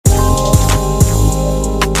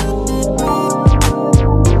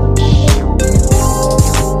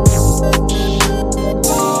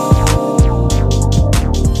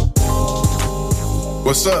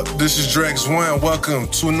What's up? This is Drex One. Welcome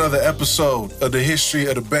to another episode of the History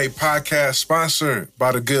of the Bay podcast, sponsored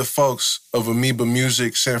by the good folks of Amoeba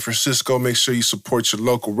Music San Francisco. Make sure you support your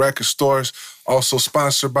local record stores. Also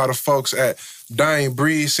sponsored by the folks at Dying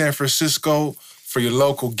Breed San Francisco for your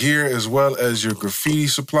local gear as well as your graffiti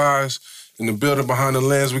supplies. In the building behind the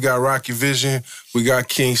lens, we got Rocky Vision, we got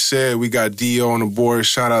King Said, we got Dio on the board.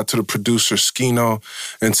 Shout out to the producer, Skino.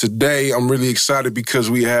 And today, I'm really excited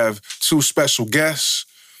because we have two special guests,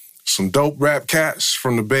 some dope rap cats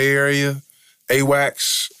from the Bay Area,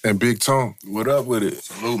 AWAX and Big Tone. What up with it?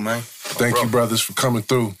 Salute, man. Thank you, brothers, for coming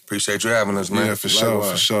through. Appreciate you having us, man. Yeah, for sure.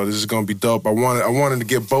 This is going to be dope. I wanted to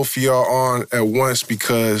get both of y'all on at once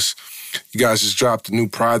because you guys just dropped a new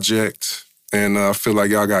project. And I feel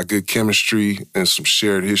like y'all got good chemistry and some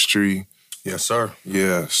shared history. Yes, sir.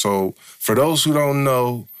 Yeah. So for those who don't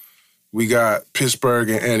know, we got Pittsburgh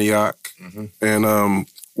and Antioch. Mm-hmm. And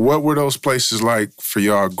what were those places like for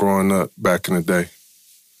y'all growing up back in the day?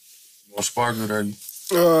 What sparked it?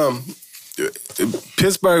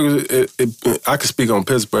 Pittsburgh, I could speak on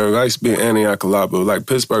Pittsburgh. I used to be in Antioch a lot, but like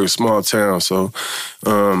Pittsburgh is a small town, so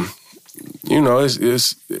you know,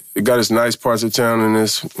 it got its nice parts of town and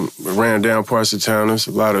its ran down parts of town. There's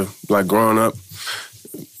a lot of, like, growing up.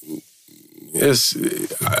 I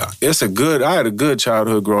had a good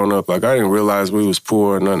childhood growing up. Like, I didn't realize we was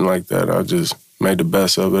poor or nothing like that. I just made the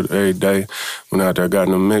best of it every day. Went out there, got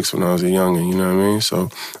in the mix when I was a youngin', you know what I mean? So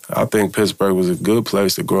I think Pittsburgh was a good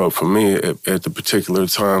place to grow up for me at the particular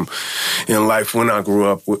time in life when I grew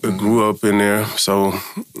up in there. So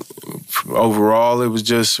overall, it was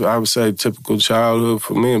just, I would say, typical childhood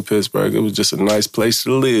for me in Pittsburgh. It was just a nice place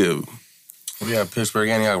to live. We had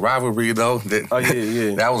Pittsburgh-Antioch rivalry, though.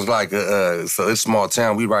 Yeah. That was like, so it's a small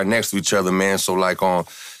town. We right next to each other, man. So, like, on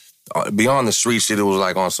beyond the street shit, it was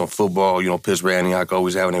like on some football. You know, Pittsburgh-Antioch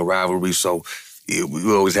always having a rivalry. So, yeah, we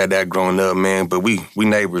always had that growing up, man. But we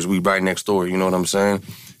neighbors. We right next door, you know what I'm saying?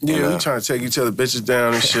 Yeah, we trying to take each other bitches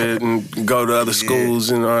down and shit and go to other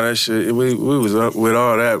schools and all that shit. We was up with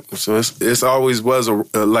all that. So it's always was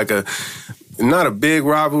not a big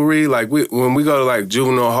rivalry. Like when we go to like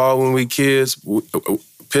juvenile hall when we kids,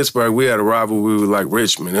 Pittsburgh, we had a rivalry with like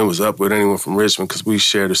Richmond. It was up with anyone from Richmond because we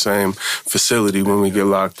share the same facility when we get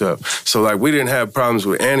locked up. So like we didn't have problems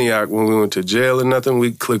with Antioch when we went to jail or nothing.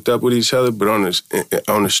 We clicked up with each other. But on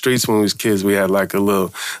the streets when we was kids, we had like a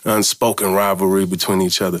little unspoken rivalry between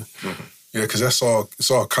each other. Mm-hmm. Yeah, because it's all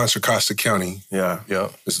Contra Costa County. Yeah.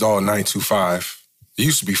 It's all 925. It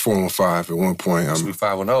used to be 415 at one point. It used to be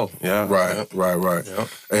 510. Yeah. Right. Yeah.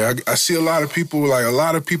 Hey, I see a lot of people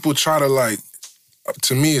try to like,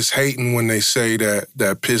 to me, it's hating when they say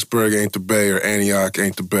that Pittsburgh ain't the Bay or Antioch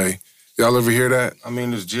ain't the Bay. Y'all ever hear that? I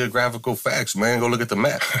mean, it's geographical facts, man. Go look at the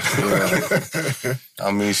map.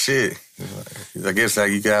 I mean, shit. I guess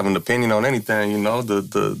like you can have an opinion on anything, you know.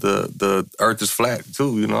 The Earth is flat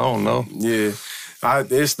too, you know. I don't know. Yeah.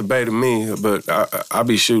 It's the Bay to me, but I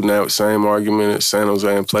be shooting that same argument at San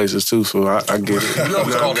Jose and places too, so I get it. You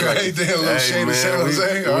always call it like, a little shade of San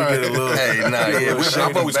Jose? All right.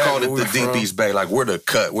 I've always called it the Deep East Bay. Like, we're the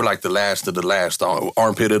cut. We're like the last of the last.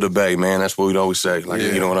 Armpit of the Bay, man. That's what we'd always say. Like,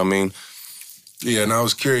 you know what I mean? Yeah, and I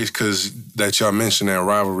was curious because that y'all mentioned that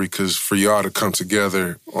rivalry, because for y'all to come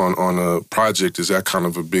together on a project, is that kind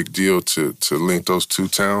of a big deal to link those two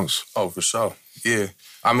towns? Oh, for sure. Yeah.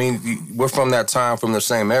 I mean, we're from that time, from the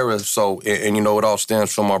same era, so, and you know, it all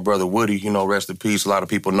stems from our brother Woody, you know, rest in peace. A lot of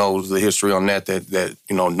people know the history on that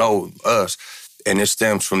you know us, and it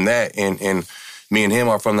stems from that, and me and him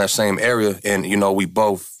are from that same area, and, you know, we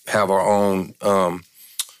both have our own,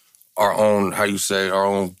 our own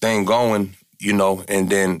thing going, you know, and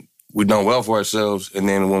then we done well for ourselves, and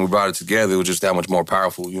then when we brought it together, it was just that much more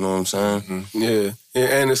powerful, you know what I'm saying? Mm-hmm. Yeah.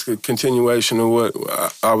 And it's a continuation of what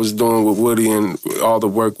I was doing with Woody and all the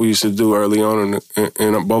work we used to do early on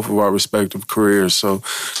in both of our respective careers. So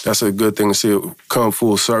that's a good thing to see it come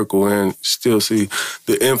full circle and still see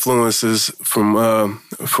the influences from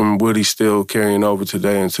Woody still carrying over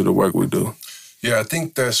today into the work we do. Yeah, I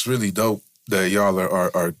think that's really dope that y'all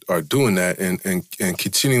are doing that and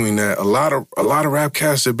continuing that. A lot of rap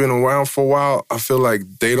cats have been around for a while. I feel like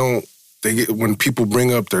they get, when people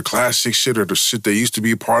bring up their classic shit or the shit they used to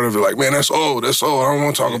be a part of, it, like, man, that's old. I don't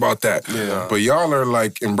want to talk about that. Yeah. But y'all are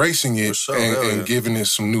like embracing it and giving it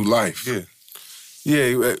some new life. Yeah.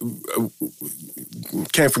 Yeah,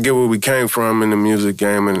 can't forget where we came from in the music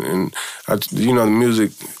game, and you know, the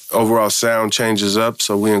music overall sound changes up,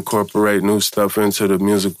 so we incorporate new stuff into the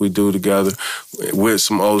music we do together with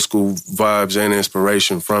some old school vibes and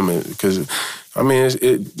inspiration from it. Because, I mean,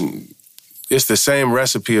 it's the same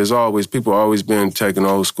recipe as always. People always been taking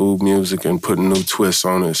old school music and putting new twists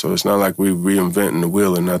on it. So it's not like we reinventing the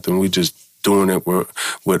wheel or nothing. We just doing it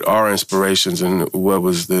with our inspirations and what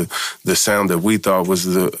was the sound that we thought was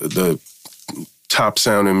the top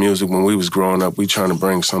sound in music when we was growing up. We trying to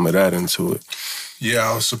bring some of that into it.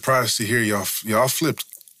 Yeah, I was surprised to hear y'all flipped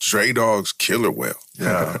Dre Dogg's Killer Whale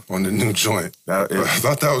on the new joint. I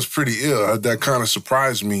thought that was pretty ill. That kind of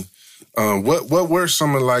surprised me. What were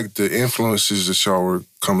some of like the influences that y'all were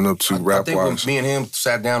coming up to rap-wise? I think when me and him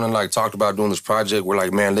sat down and like talked about doing this project, we're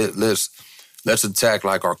like, man, let's attack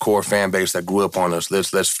like our core fan base that grew up on us.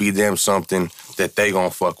 Let's feed them something that they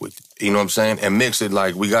gonna fuck with. You know what I'm saying? And mix it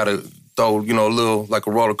like we gotta throw, you know, a little like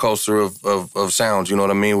a roller coaster of sounds. You know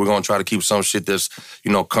what I mean? We're gonna try to keep some shit that's,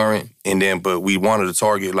 you know, current, and then but we wanted to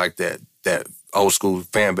target like that old school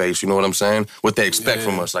fan base. You know what I'm saying? What they expect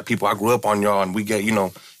from us, like people I grew up on y'all, and we get, you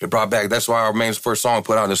know, it brought back. That's why our main first song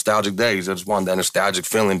put out Nostalgic Days. I just wanted that nostalgic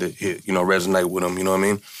feeling to hit, you know, resonate with them. You know what I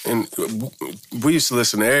mean? And we used to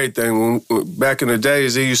listen to everything. Back in the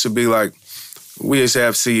days, it used to be like, we used to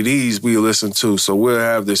have CDs we listen to, so we'll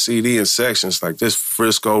have the CD in sections, like this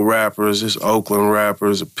Frisco rappers, this Oakland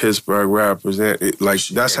rappers, Pittsburgh rappers.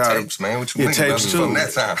 That's how tapes, man. What you mean? Tapes too. From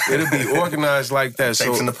that time. It'll be organized like that.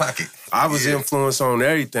 Tapes in the pocket. I was influenced on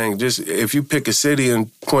everything. Just if you pick a city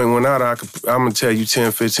and point one out, I'm gonna tell you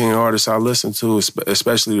 10, 15 artists I listen to,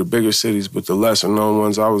 especially the bigger cities, but the lesser known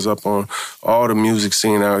ones. I was up on all the music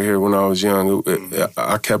scene out here when I was young.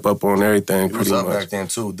 I kept up on everything pretty much. It was up back then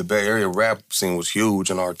too. The Bay Area rap scene was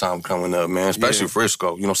huge in our time coming up, man. Especially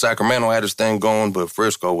Frisco. You know, Sacramento had its thing going, but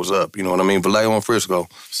Frisco was up. You know what I mean? Vallejo and Frisco.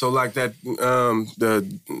 So like that,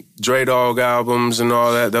 the Dre Dogg albums and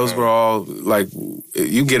all that. Those were all like,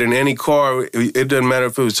 you get in any car, it doesn't matter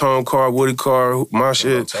if it was Tone car, Woody car, my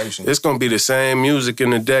shit. It's gonna be the same music in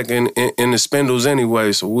the deck and in the spindles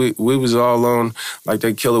anyway. So we was all on like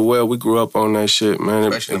that Killer Whale. We grew up on that shit, man.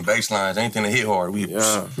 Especially the bass lines, anything that hit hard. We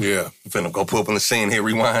finna go pull up on the scene, hit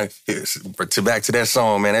rewind, back to that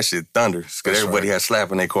song, man. That shit thunder. Cause everybody had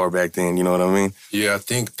slap in their car back then. You know what I mean? Yeah, I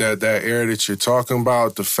think that era that you're talking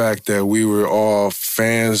about, the fact that we were all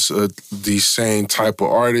fans of these same type of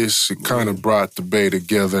artists, it kind of brought the Bay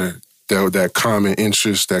together. That common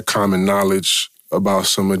interest, that common knowledge about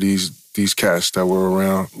some of these cats that were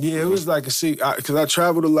around. Yeah, it was like because I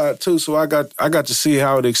traveled a lot too, so I got to see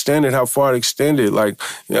how it extended, how far it extended. Like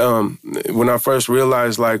when I first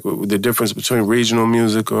realized like the difference between regional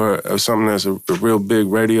music or something that's a real big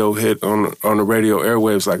radio hit on the radio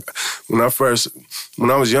airwaves. Like when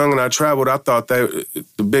I was young and I traveled, I thought that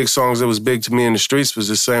the big songs that was big to me in the streets was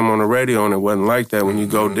the same on the radio, and it wasn't like that when you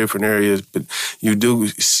go different areas. But you do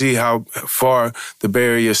see how far the Bay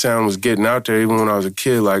Area sound was getting out there, even when I was a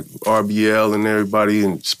kid, like RBL and everybody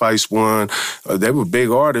and Spice One. They were big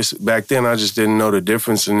artists back then. I just didn't know the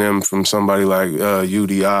difference in them from somebody like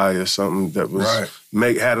UDI or something that was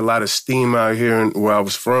had a lot of steam out here where I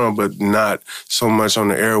was from, but not so much on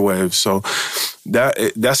the airwaves. So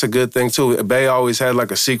that's a good thing too. Bay always had like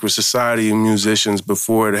a secret society of musicians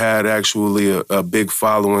before it had actually a big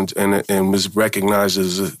following and was recognized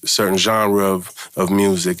as a certain genre of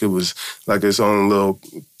music. It was like its own little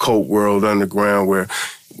cult world underground where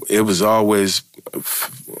it was always,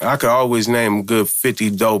 I could always name a good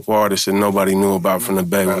 50 dope artists that nobody knew about from the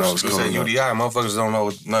Bay when I was coming up. UDI, motherfuckers don't know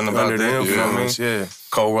nothing about them. You know what I mean?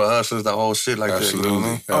 Cobra Hustlers, the whole shit like that. You know what I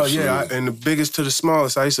mean? Oh, yeah. And the biggest to the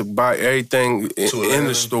smallest, I used to buy everything in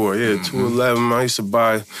the store. Yeah, 211. I used to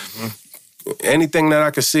buy anything that I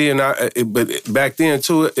could see, but back then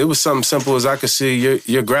too, it was something simple as I could see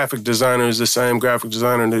your graphic designer is the same graphic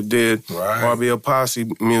designer that did RBL Posse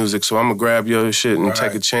music, so I'm gonna grab your shit and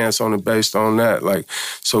take a chance on it based on that. Like,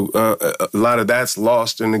 so a lot of that's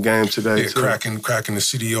lost in the game today. Too. Cracking the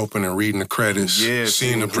CD open and reading the credits,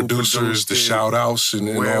 seeing the producers, the shout outs,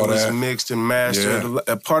 and where all it was that. Mixed and mastered. Yeah.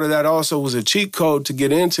 A part of that also was a cheat code to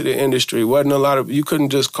get into the industry. Wasn't a lot of, you couldn't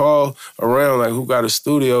just call around like who got a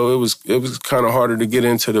studio. It was kind of harder to get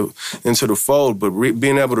into the fold, but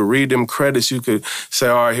being able to read them credits, you could say,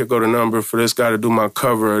 all right, here go the number for this guy to do my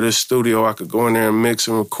cover, or this studio, I could go in there and mix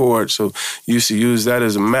and record. So you used to use that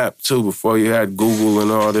as a map too before you had Google and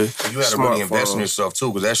all the You had to really invest in yourself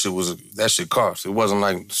too, because that shit cost. It wasn't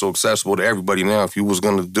like so accessible to everybody now. If you was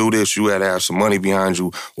gonna do this, you had to have some money behind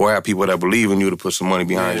you, or have people that believe in you to put some money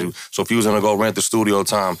behind you. So if you was gonna go rent the studio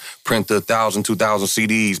time, print the 1,000, 2,000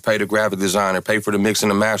 CDs, pay the graphic designer, pay for the mixing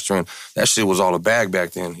and mastering, that shit was all a bag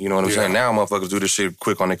back then. You know what I'm saying? Now motherfuckers do this shit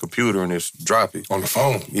quick on their computer and just drop it. On the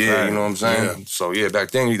phone. Yeah, right. You know what I'm saying? Yeah. So yeah,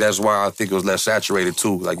 back then that's why I think it was less saturated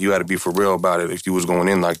too. Like you had to be for real about it if you was going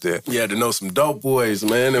in like that. You had to know some dope boys,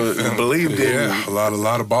 man. They believed in you. A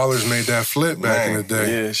lot of ballers made that flip back in the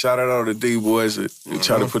day. Yeah, shout out all the D boys that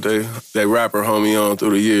try to put their rapper homie on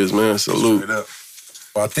through the years, man. Salute.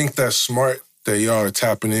 Well, I think that's smart that y'all are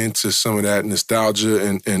tapping into some of that nostalgia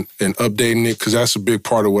and updating it, because that's a big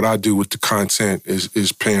part of what I do with the content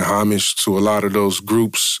is paying homage to a lot of those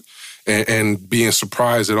groups and being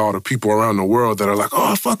surprised at all the people around the world that are like,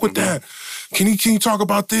 oh, I fuck with that. Can you talk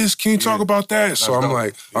about this? Can you talk about that? So I'm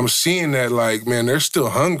like, I'm seeing that like, man, they're still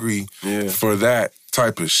hungry for that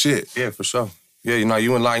type of shit. Yeah, for sure. Yeah, you know,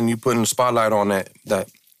 you enlighten, you putting the spotlight on that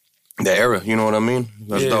era, you know what I mean?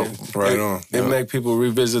 That's dope. Right on. It make people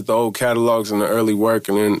revisit the old catalogs and the early work,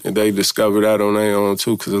 and then they discover that on their own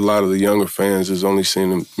too, because a lot of the younger fans is only seeing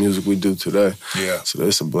the music we do today. Yeah. So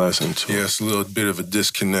that's a blessing too. Yeah, it's a little bit of a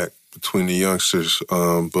disconnect between the youngsters,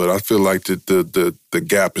 but I feel like the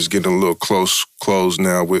gap is getting a little closed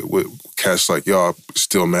now with cats like y'all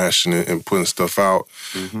still mashing it and putting stuff out.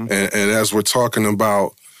 Mm-hmm. And as we're talking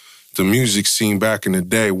about the music scene back in the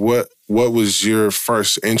day, what was your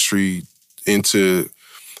first entry into,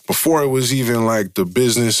 before it was even like the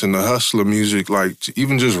business and the hustler music, like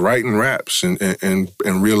even just writing raps and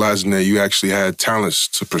realizing that you actually had talents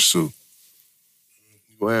to pursue?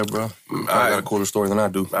 Go ahead, bro. I got a cooler story than I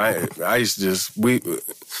do. I used to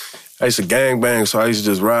gangbang, so I used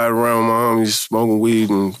to just ride around with my homies smoking weed,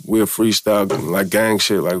 and we'll freestyle like gang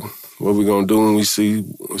shit, like what we gonna do when we see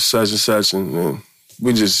such and such, and then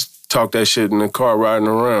we just talk that shit in the car riding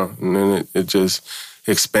around, and then it just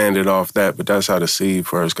expanded off that. But that's how the seed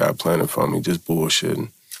first got planted for me, just bullshitting.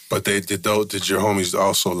 But did your homies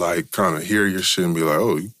also like kind of hear your shit and be like,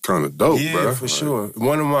 oh, you kind of dope, bro? Yeah, for sure.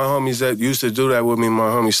 One of my homies that used to do that with me, my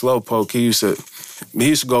homie Slowpoke, he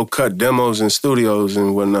used to go cut demos in studios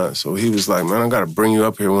and whatnot. So he was like, man, I got to bring you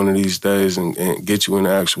up here one of these days and get you in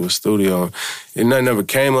the actual studio. And nothing ever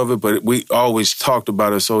came of it, but we always talked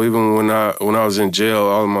about it. So even when I was in jail,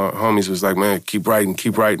 all of my homies was like, man, keep writing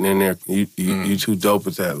in there. You too dope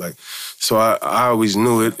at that. Like, so I always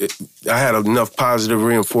knew it. I had enough positive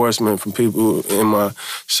reinforcement from people in my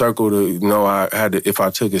circle to know I had to, if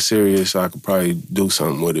I took it serious, I could probably do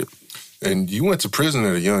something with it. And you went to prison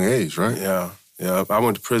at a young age, right? Yeah. Yeah, I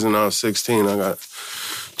went to prison when I was 16. I got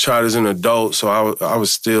tried as an adult, so I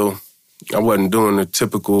wasn't doing the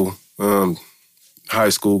typical high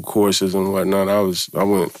school courses and whatnot. I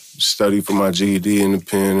went study for my GED in the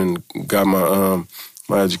pen and got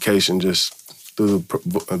my education just through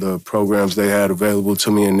the programs they had available to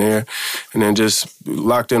me in there, and then just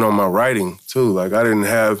locked in on my writing too. Like I didn't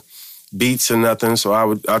have beats or nothing, so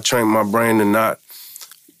I trained my brain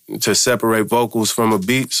to separate vocals from a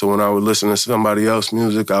beat. So when I would listen to somebody else's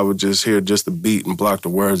music, I would just hear just the beat and block the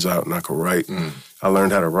words out, and I could write. I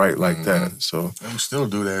learned how to write like that. So we still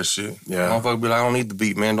do that shit. Yeah, motherfucker be like, I don't need the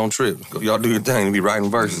beat, man. Don't trip. Y'all do your thing and be writing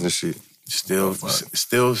verses and shit. Still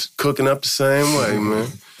cooking up the same way, man.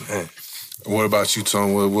 What about you,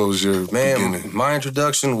 Tone? What was your beginning? My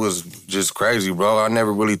introduction was just crazy, bro. I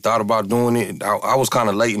never really thought about doing it. I was kind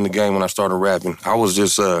of late in the game when I started rapping. I was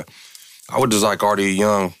just like already a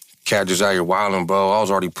young cat just out here wilding, bro. I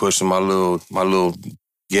was already pushing my little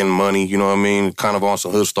getting money, you know what I mean? Kind of on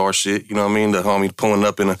some hood star shit, you know what I mean? The homie pulling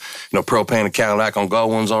up in a propane Cadillac on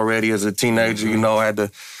gold ones already as a teenager, you know, had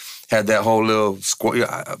that whole little squad.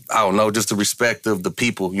 I don't know, just the respect of the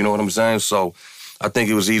people, you know what I'm saying? So I think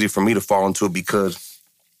it was easy for me to fall into it because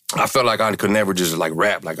I felt like I could never just like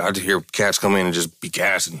rap. Like I just hear cats come in and just be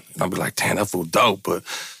gassing. And I'd be like, damn, that fool dope. But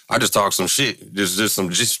I just talk some shit, just some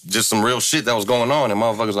real shit that was going on. And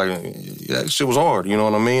motherfuckers like, yeah, that shit was hard, you know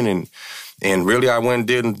what I mean? And really I went and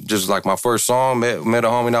did just like my first song, met a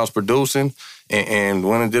homie that was producing and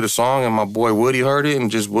went and did a song and my boy Woody heard it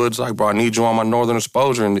and just Wood's like, bro, I need you on my Northern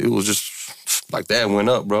Exposure. And it was just like that went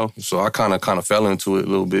up, bro. So I kind of fell into it a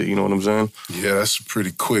little bit, you know what I'm saying? Yeah, that's a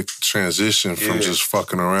pretty quick transition from just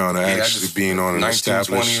fucking around to actually being on an 19, established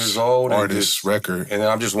 20 years old artist record. And then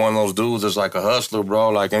I'm just one of those dudes that's like a hustler, bro.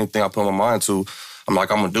 Like anything I put my mind to, I'm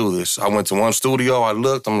like, I'm gonna do this. I went to one studio, I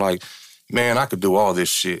looked, I'm like, man, I could do all this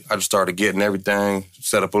shit. I just started getting everything,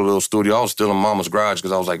 set up a little studio. I was still in mama's garage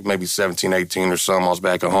because I was like maybe 17, 18 or something. I was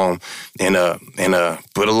back at home and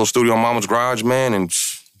put a little studio in mama's garage, man, and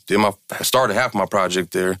started half my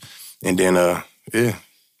project there. And then,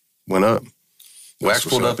 went up. Wax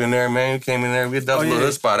pulled up in there, man. He came in there. That was a little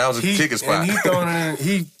hood spot. That was a kicking spot. And he throwing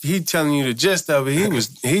in, he telling you the gist of it.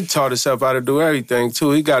 He taught himself how to do everything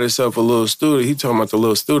too. He got himself a little studio. He talking about the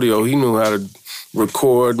little studio. He knew how to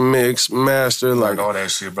record, mix, master, like all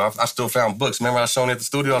that shit, bro. I still found books. Remember I showed at the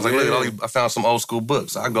studio? I was like, look, I found some old school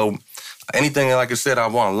books. I go, anything, like I said, I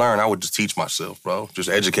want to learn, I would just teach myself, bro. Just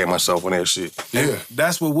educate myself on that shit. Yeah.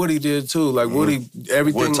 That's what Woody did, too. Like, Woody,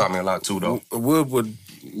 everything... Wood taught me a lot, too, though. Wood would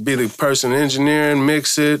be the person engineering,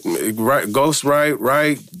 mix it, ghost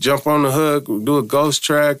write, jump on the hook, do a ghost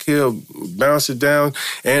track, he'll bounce it down.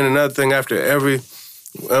 And another thing, after every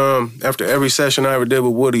session I ever did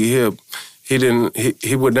with Woody,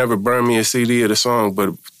 he would never burn me a CD of the song,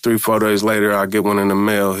 but 3-4 days later, I'll get one in the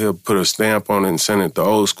mail. He'll put a stamp on it and send it the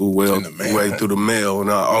old school way through the mail.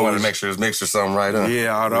 And I wanted to make sure it's mixed or something right, huh?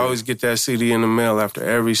 Yeah, I'd always get that CD in the mail after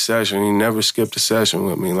every session. He never skipped a session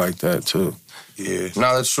with me like that, too. Yeah,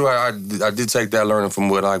 no, that's true. I did take that learning from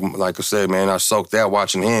Wood. Like I said, man, I soaked that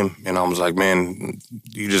watching him, and I was like, man,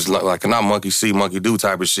 you just like not monkey see, monkey do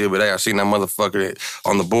type of shit. But hey, I seen that motherfucker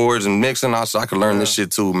on the boards and mixing. I could learn this shit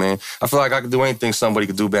too, man. I feel like I could do anything somebody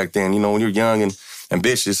could do back then. You know, when you're young and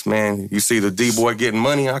ambitious, man, you see the D-boy getting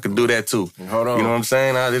money, I could do that too. Hold on. You know what I'm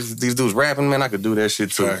saying? These dudes rapping, man, I could do that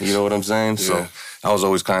shit too. You know what I'm saying? Yeah. So I was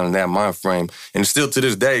always kind of in that mind frame. And still to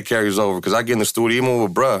this day, it carries over. Because I get in the studio, even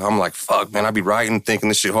with bruh, I'm like, fuck, man, I be writing, thinking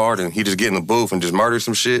this shit hard, and he just get in the booth and just murder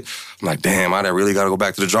some shit. I'm like, damn, I really got to go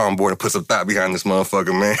back to the drawing board and put some thought behind this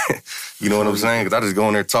motherfucker, man. You know what I'm saying? Because I just go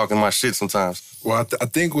in there talking my shit sometimes. Well, I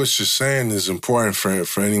think what you're saying is important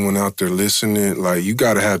for anyone out there listening. Like, you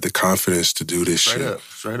got to have the confidence to do this shit.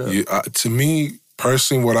 Straight up. To me,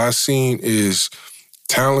 personally, what I've seen is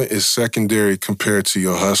talent is secondary compared to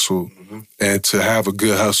your hustle. Mm-hmm. And to have a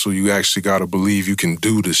good hustle, you actually got to believe you can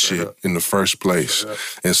do the shit in the first place.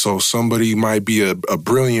 And so somebody might be a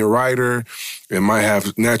brilliant writer and might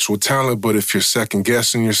have natural talent, but if you're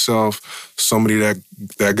second-guessing yourself, somebody that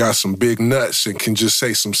got some big nuts and can just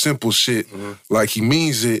say some simple shit like he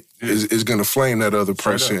means it is going to flame that other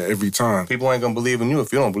person every time. People ain't going to believe in you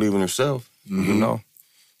if you don't believe in yourself, you know?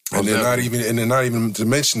 And then not even to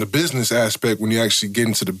mention the business aspect. When you actually get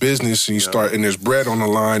into the business and you start, and there's bread on the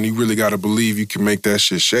line, you really got to believe you can make that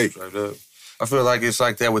shit shake. I feel like it's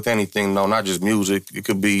like that with anything, though, not just music. It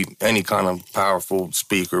could be any kind of powerful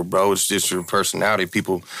speaker, bro. It's just your personality.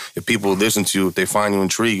 If people listen to you, if they find you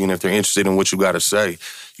intriguing, if they're interested in what you got to say,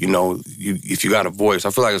 you know, if you got a voice,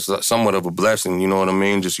 I feel like it's somewhat of a blessing. You know what I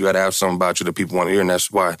mean? Just you got to have something about you that people want to hear, and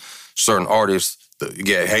that's why certain artists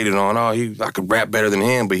get hated on. I could rap better than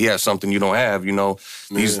him, but he has something you don't have. You know,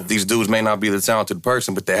 these dudes may not be the talented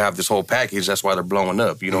person, but they have this whole package. That's why they're blowing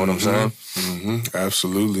up. You know what I'm saying? Mm-hmm.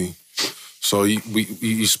 Absolutely. So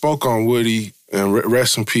you spoke on Woody, and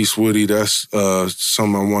rest in peace, Woody. That's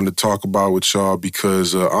something I wanted to talk about with y'all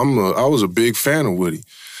because I was a big fan of Woody,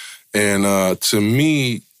 and to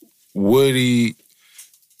me, Woody,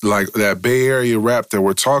 like that Bay Area rap that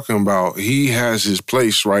we're talking about, he has his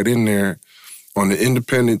place right in there. On the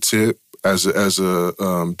independent tip, as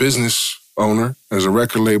a business owner, as a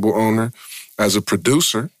record label owner, as a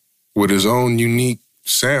producer with his own unique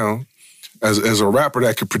sound, as a rapper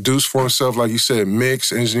that could produce for himself, like you said,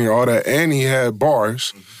 mix, engineer, all that, and he had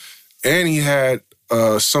bars, and he had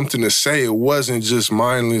something to say. It wasn't just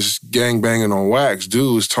mindless gangbanging on wax.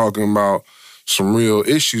 Dude was talking about some real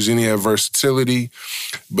issues, and he had versatility.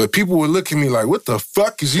 But people would look at me like, what the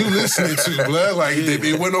fuck is you listening to, blood? Like,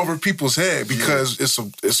 it went over people's head because it's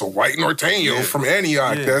a white Norteño from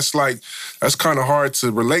Antioch. Yeah. That's kind of hard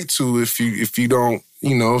to relate to if you don't,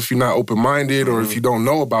 you know, if you're not open-minded or if you don't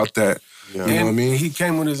know about that. Yeah. You know what I mean? He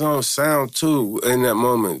came with his own sound, too, in that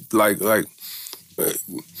moment. Like the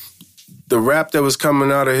rap that was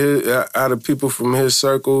coming out of people from his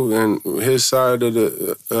circle and his side of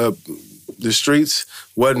the streets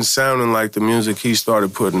wasn't sounding like the music he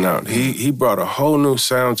started putting out. He brought a whole new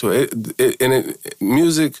sound to it.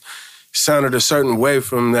 Music sounded a certain way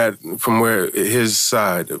from where his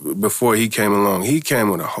side, before he came along. He came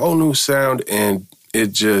with a whole new sound, and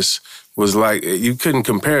it just was like, you couldn't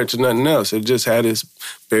compare it to nothing else. It just had its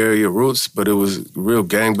Bay Area roots, but it was real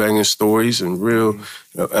gangbanging stories and real,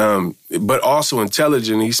 but also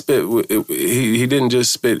intelligent. He spit. He didn't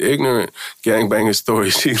just spit ignorant gangbanging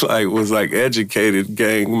stories. He was educated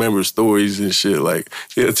gang member stories and shit. Like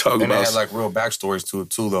he'll talk about. And they had real backstories to it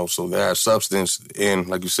too, though. So they had substance, and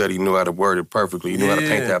like you said, he knew how to word it perfectly. He knew how to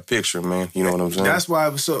paint that picture, man. You know what I'm saying? That's why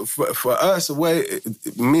it was so for us. The way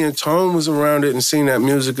me and Tone was around it and seeing that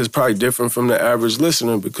music is probably different from the average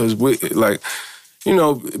listener because we you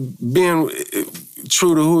know, being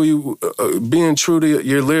true to being true to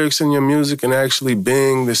your lyrics and your music and actually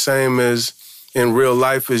being the same as in real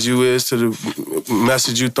life as you is to the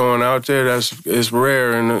message you throwing out there, it's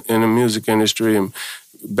rare in the music industry. And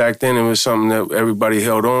back then it was something that everybody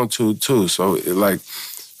held on to too. So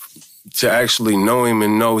to actually know him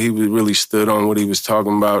and know he really stood on what he was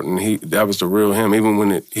talking about, and that was the real him. Even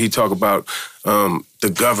when he talked about the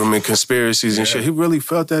government conspiracies and shit, he really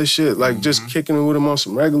felt that shit. Like just kicking it with him on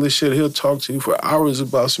some regular shit, he'll talk to you for hours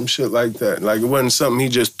about some shit like that. Like it wasn't something he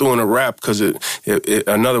just threw in a rap because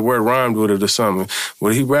another word rhymed with it or something.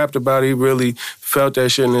 What he rapped about, he really felt that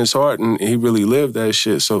shit in his heart, and he really lived that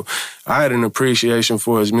shit. So I had an appreciation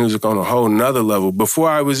for his music on a whole nother level. Before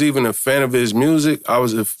I was even a fan of his music,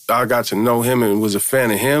 I got to know him and was a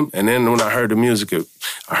fan of him. And then when I heard the music,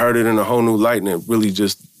 I heard it in a whole new light, and it really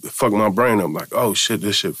just fucked my brain up. Like, oh shit,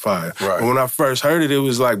 this shit fire. Right. And when I first heard it, it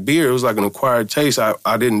was like beer. It was like an acquired taste.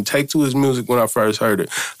 I didn't take to his music when I first heard it.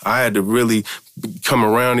 I had to really come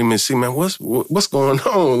around him and see, man, what's going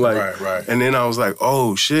on? Like, right. And then I was like,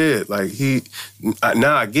 oh shit, like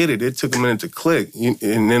now I get it. It took a minute to click.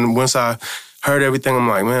 And then once I heard everything, I'm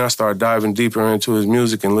like, man, I started diving deeper into his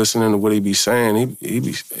music and listening to what he be saying.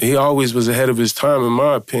 He always was ahead of his time, in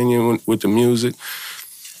my opinion, with the music.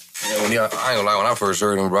 Yeah, I ain't gonna lie, when I first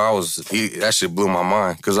heard him, bro, that shit blew my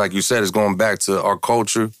mind. Because like you said, it's going back to our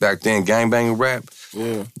culture. Back then, gangbanging rap.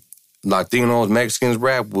 Yeah. Latinos, Mexicans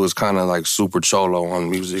rap was kind of like super cholo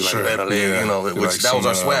on music. Sure. Like, Yeah. you know, which Like that was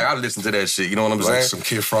our some, swag. I listened to that shit, you know what I'm saying? Like some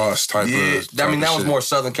Kid Frost type of I mean, that was shit. more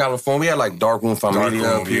Southern California. We had like Dark Room Familia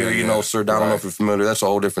up here, you know, Sir, I don't know if you're familiar. That's a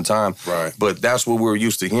whole different time. Right. But that's what we were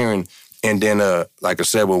used to hearing. And then, like I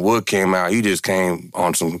said, when Wood came out, he just came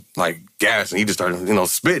on some, like, gas, and he just started, you know,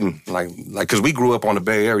 spitting. Like, because we grew up on the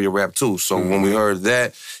Bay Area rap, too. So when we heard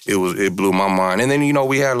that, it blew my mind. And then, you know,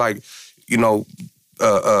 we had, like, you know,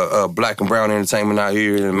 Black and Brown Entertainment out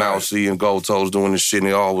here, and Mousy and Gold Toes doing this shit,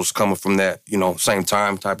 and it all was coming from that, you know, same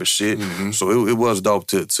time type of shit. So it was dope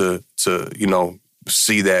to you know,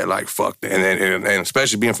 see that, like, fuck. And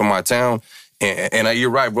especially being from my town. And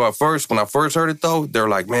you're right, bro. When I first heard it, though, they were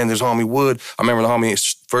like, man, this homie Wood. I remember the homie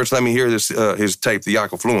first let me hear this his tape, The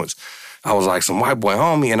Yak Influence. I was like, some white boy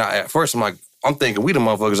homie. And at first, I'm thinking, we the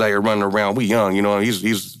motherfuckers out here running around. We young, you know.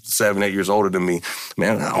 He's 7, 8 years older than me.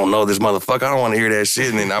 Man, I don't know this motherfucker. I don't want to hear that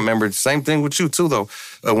shit. And then I remember the same thing with you, too, though,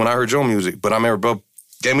 when I heard your music. But I remember, bro,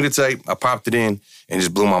 gave me the tape. I popped it in. And it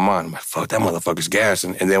just blew my mind. I'm like, fuck, that motherfucker's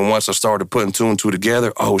gassing. And then once I started putting 2 and 2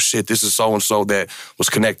 together, oh shit, this is so-and-so that was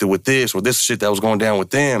connected with this, or this shit that was going down with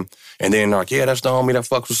them. And then like, yeah, that's the homie that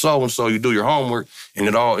fucks with so-and-so. You do your homework. And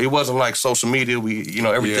it wasn't like social media.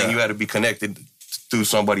 Everything you had to be connected through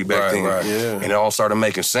somebody back then. Right. Yeah. And it all started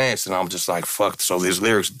making sense. And I'm just like, fuck. So these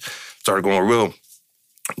lyrics started going real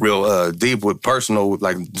deep with personal,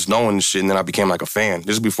 like just knowing this shit, and then I became like a fan.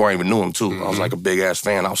 This is before I even knew him too. I was like a big ass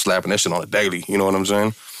fan. I was slapping that shit on a daily. You know what I'm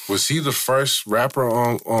saying? Was he the first rapper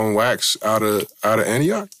on wax out of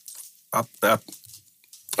Antioch?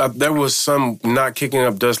 There was some not kicking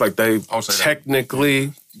up dust, like they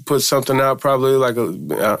technically put something out, probably like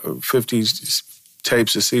 50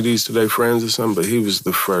 tapes or CDs to their friends or something, but he was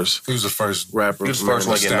the first. He was the first rapper. He was the first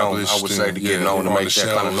one to get known, I would say, to get known, to make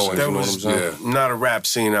that kind of noise. You know what I'm saying? Not a rap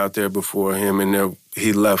scene out there before him, and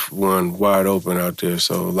he left one wide open out there.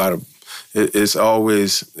 So a lot of it's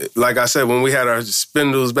always, like I said, when we had our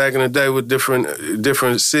spindles back in the day with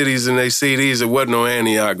different cities and their CDs, it wasn't no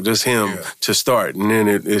Antioch, just him to start, and then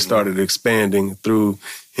it started expanding through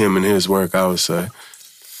him and his work, I would say.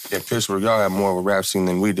 Yeah, Pittsburgh, y'all had more of a rap scene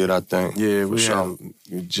than we did, I think. Yeah, we had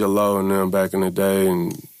J-Lo and them back in the day,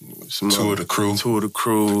 and Two of the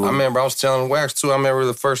Crew. I remember I was telling Wax, too. I remember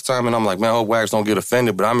the first time, and I'm like, man, I hope Wax don't get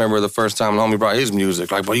offended, but I remember the first time the homie brought his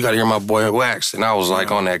music. Like, bro, you got to hear my boy Wax. And I was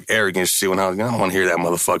like on that arrogant shit when I don't want to hear that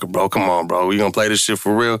motherfucker, bro. Come on, bro. You going to play this shit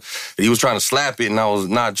for real? And he was trying to slap it, and I was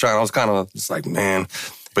not trying. I was kind of just like, man.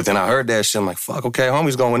 But then I heard that shit. I'm like, fuck, okay,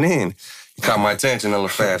 homie's going in. He caught my attention a little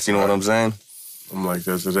fast. You know what I'm saying? I'm like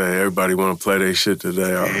that today. Everybody want to play their shit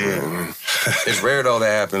today. Yeah. It's rare, though, that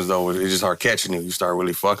happens, though. It's just hard catching it. You start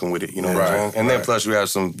really fucking with it, you know what I'm saying? And then plus you have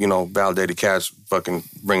some, you know, validated cats fucking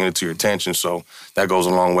bringing it to your attention, so that goes a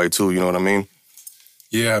long way, too, you know what I mean?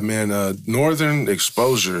 Yeah, man, Northern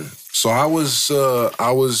Exposure. So I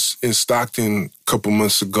was in Stockton a couple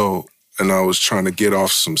months ago, and I was trying to get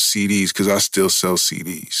off some CDs, because I still sell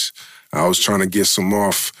CDs. I was trying to get some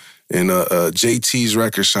off in a JT's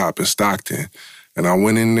record shop in Stockton. And I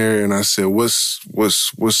went in there and I said, what's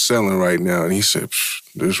selling right now? And he said,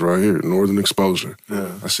 this right here, Northern Exposure.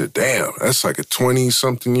 Yeah. I said, damn, that's like a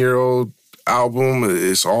 20-something-year-old album.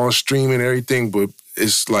 It's all streaming and everything, but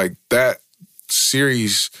it's like that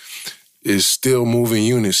series is still moving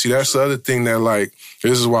units. See, that's the other thing that, like,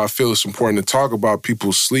 this is why I feel it's important to talk about.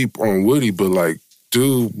 People sleep on Woody, but, like,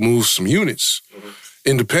 dude moves some units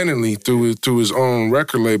independently through his own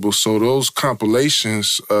record label. So those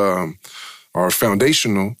compilations are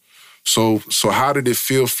foundational So how did it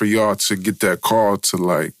feel for y'all to get that call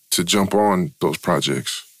to jump on those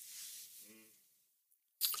projects?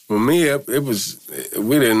 For me, it was,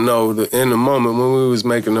 we didn't know, in the moment when we was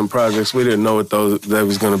making them projects, we didn't know what they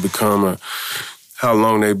was going to become or how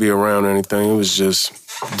long they'd be around or anything. It was just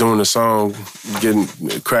doing a song,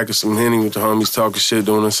 cracking some Henny with the homies, talking shit,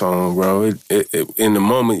 doing a song, bro. In the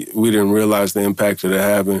moment, we didn't realize the impact that it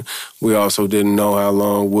had. We also didn't know how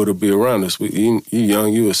long would it be around us. You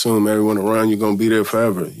young, you assume everyone around you going to be there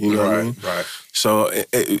forever. You know what I mean? Right. So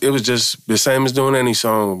it was just the same as doing any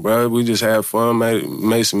song, bro. We just had fun,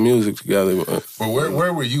 made some music together. Well,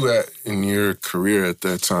 where were you at in your career at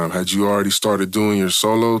that time? Had you already started doing your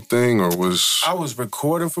solo thing, or was... I was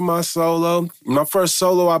recording for my solo. My first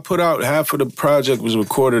solo I put out, half of the project was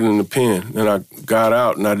recorded in the pen. Then I got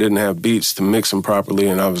out and I didn't have beats to mix them properly,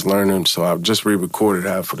 and I was learning, so I just re-recorded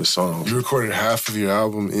half of the songs. You recorded half of your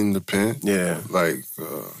album in the pen? Yeah.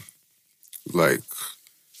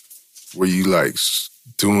 Were you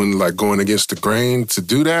doing going against the grain to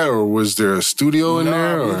do that, or was there a studio in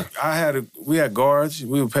there? Or? We had guards.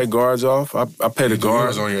 We would pay guards off. I paid a guard.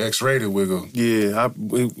 Was on your X-rated wiggle. Yeah,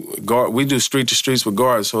 we do street to streets with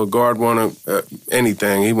guards. So a guard wanted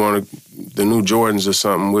anything. He wanted the new Jordans or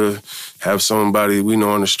something. We'll have somebody we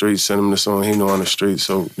know on the street send him the song he know on the street.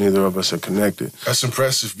 So neither of us are connected. That's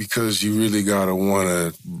impressive because you really gotta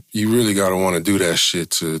wanna do that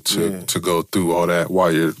shit to go through all that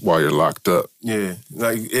while you're locked up. Yeah,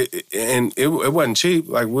 it wasn't cheap.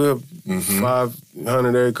 Like we're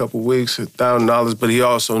 $500 every couple of weeks, $1,000. But he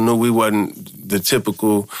also knew we wasn't the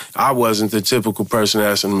typical. I wasn't the typical person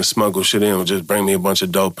asking him to smuggle shit in. Or just bring me a bunch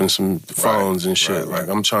of dope and some phones and shit. Right. Like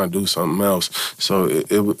I'm trying to do something else. So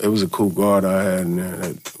it was a cool guard I had in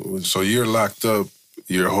there. So you're locked up.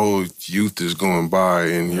 Your whole youth is going by,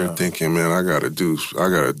 and you're thinking, man, I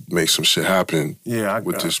gotta make some shit happen.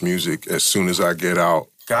 With this music as soon as I get out.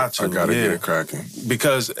 I gotta get it cracking.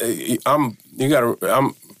 Because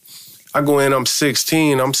I go in, I'm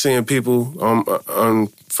 16, I'm seeing people on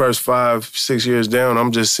first 5-6 years down,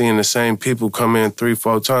 I'm just seeing the same people come in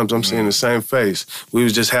 3-4 times. I'm seeing the same face. We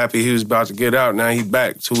was just happy he was about to get out. Now he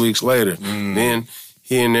back 2 weeks later. Then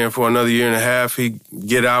he in there for another year and a half. He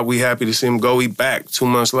get out. We happy to see him go. He back 2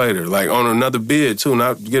 months later, like on another bid too,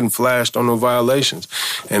 not getting flashed on no violations.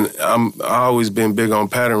 And I always been big on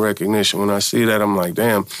pattern recognition. When I see that, I'm like,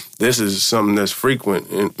 damn, this is something that's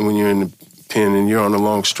frequent when you're in the pen and you're on a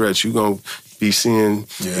long stretch. You're gonna be seeing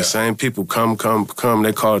the same people come.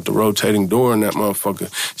 They call it the rotating door in that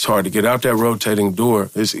motherfucker. It's hard to get out that rotating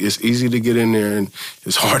door. It's easy to get in there, and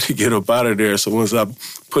it's hard to get up out of there. So once I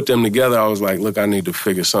put them together, I was like, look, I need to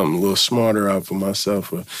figure something a little smarter out for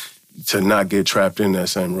myself to not get trapped in that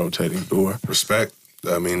same rotating door. Respect.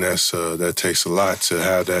 I mean, that takes a lot to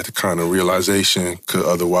have that kind of realization. Cause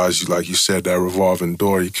otherwise, like you said, that revolving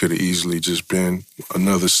door, you could have easily just been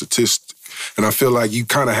another statistic. And I feel like you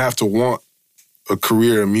kind of have to want a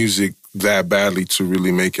career in music that badly to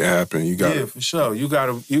really make it happen. Yeah, for sure. You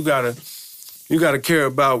gotta care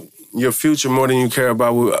about your future more than you care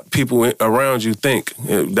about what people around you think.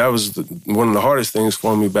 That was one of the hardest things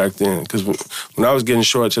for me back then. Because when I was getting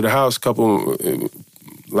short to the house,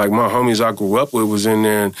 like my homies I grew up with was in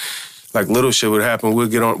there, and like little shit would happen.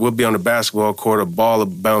 We'll be on the basketball court, a ball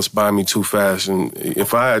would bounce by me too fast, and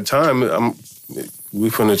if I had time, we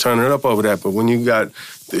finna turn it up over that. But when you got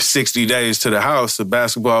the 60 days to the house, the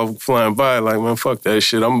basketball flying by, like, man, fuck that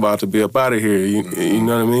shit. I'm about to be up out of here. You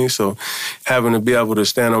know what I mean? So having to be able to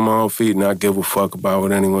stand on my own feet and not give a fuck about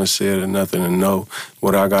what anyone said or nothing, and know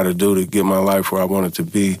what I got to do to get my life where I want it to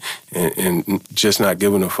be, and just not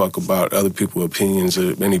giving a fuck about other people's opinions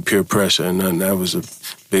or any peer pressure and nothing. That was a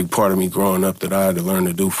big part of me growing up that I had to learn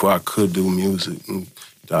to do before I could do music and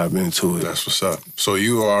dive into it. That's what's up. So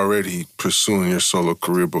you were already pursuing your solo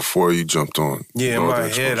career before you jumped on? Yeah, in my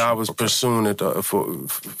head, I was pursuing it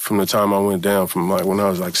from the time I went down, from like when I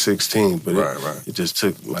was like 16. But it just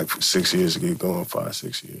took like 6 years to get going,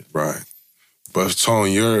 5-6 years. Right. But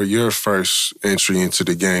Tone, your first entry into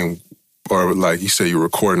the game, or like you said, you're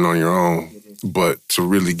recording on your own, but to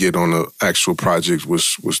really get on the actual project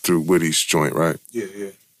was through Woody's joint, right?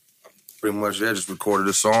 Yeah. Pretty much, just recorded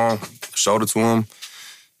a song, showed it to him.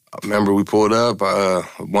 I remember we pulled up.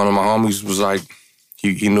 One of my homies was like,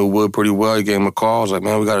 he knew Wood pretty well. He gave him a call. I was like,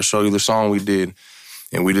 man, we got to show you the song we did.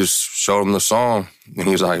 And we just showed him the song. And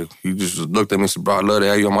he was like, he just looked at me and said, bro, I love to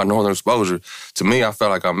have you on my Northern Exposure. To me, I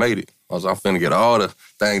felt like I made it. I was like, I'm finna get all the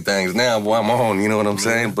things now, boy, I'm on, you know what I'm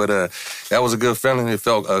saying? But that was a good feeling. It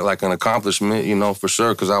felt like an accomplishment, you know, for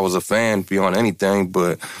sure, because I was a fan beyond anything.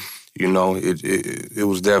 But, you know, it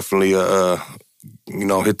was definitely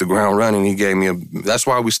hit the ground running. He gave me that's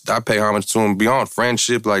why I pay homage to him beyond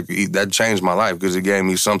friendship. Like, that changed my life because it gave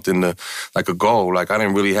me something like a goal. Like, I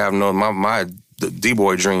didn't really have my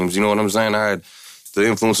D-boy dreams, you know what I'm saying? I had the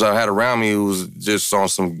influence I had around me was just on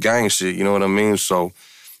some gang shit, you know what I mean? So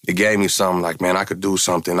it gave me something like, man, I could do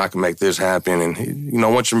something. I could make this happen. And,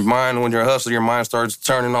 once when you're a hustler, your mind starts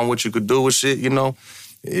turning on what you could do with shit,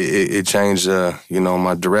 it changed,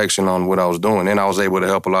 my direction on what I was doing. And I was able to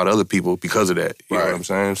help a lot of other people because of that. You know what I'm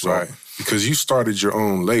saying? So, right. Because you started your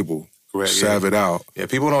own label, correct, Sav It Out. Yeah,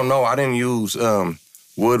 people don't know. I didn't use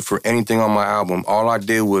Wood for anything on my album. All I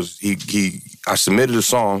did was I submitted a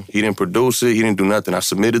song. He didn't produce it. He didn't do nothing. I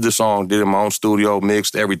submitted the song, did it in my own studio,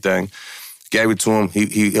 mixed everything, gave it to him.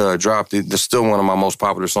 He dropped it. That's still one of my most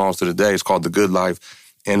popular songs to this day. It's called The Good Life.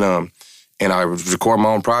 And I record my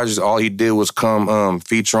own projects. All he did was come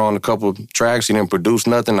feature on a couple of tracks. He didn't produce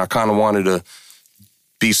nothing. I kind of wanted to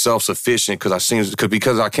be self-sufficient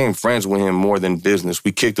because I became friends with him more than business.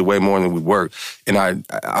 We kicked it way more than we worked. And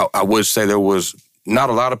I would say there was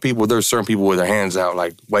not a lot of people. There's certain people with their hands out,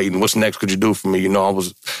 like waiting. What's next? Could you do for me?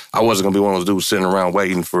 I wasn't gonna be one of those dudes sitting around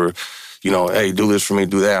waiting for, hey, do this for me,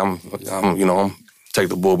 do that. I'm take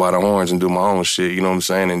the bull by the horns and do my own shit. You know what I'm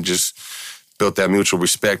saying? And just built that mutual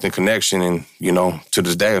respect and connection. And to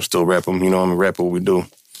this day, I still rep them. Rep what we do.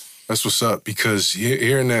 That's what's up. Because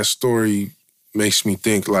hearing that story makes me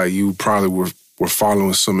think like you probably were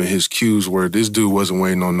following some of his cues where this dude wasn't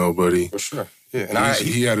waiting on nobody. For sure. Yeah, and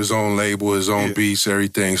he had his own label, his own beats,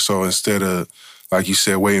 everything. So instead of, like you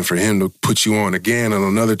said, waiting for him to put you on again on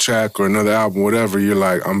another track or another album, whatever, you're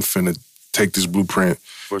like, I'm finna take this blueprint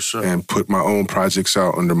for sure and put my own projects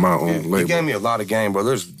out under my own label. He gave me a lot of game, bro.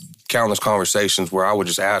 There's countless conversations where I would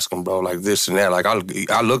just ask him, bro, like this and that. Like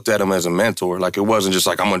I looked at him as a mentor. Like it wasn't just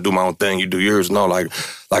like I'm gonna do my own thing, you do yours. No, like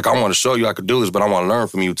I want to show you I could do this, but I want to learn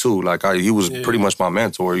from you too. Like he was pretty much my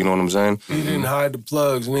mentor. You know what I'm saying? He didn't hide the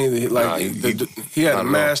plugs neither. Like he had a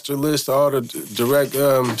master list of all the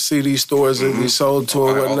direct CD stores that we sold to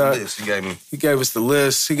and whatnot. He gave us the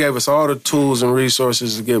list. He gave us all the tools and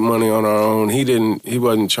resources to get money on our own. He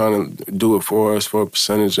wasn't trying to do it for us for a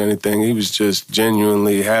percentage or anything. He was just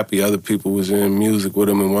genuinely happy other people was in music with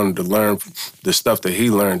him and wanted to learn the stuff that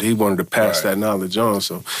he learned. He wanted to pass that knowledge on.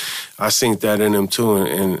 So I seen that in him too,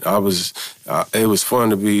 and it was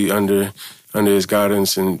fun to be under his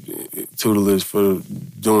guidance and tutelage for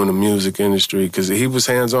doing the music industry because he was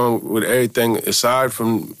hands-on with everything aside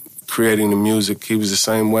from creating the music. He was the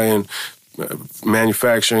same way in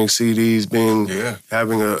manufacturing CDs,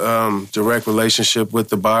 having a direct relationship with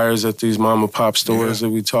the buyers at these mom and pop stores that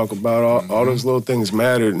we talk about. All those little things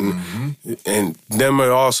mattered, and them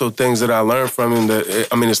are also things that I learned from him. That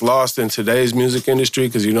it's lost in today's music industry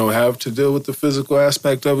because you don't have to deal with the physical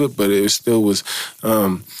aspect of it, but it still was.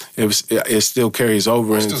 It still carries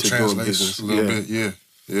over into doing business a little bit.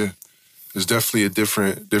 Yeah. It's definitely a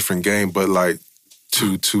different game, but like.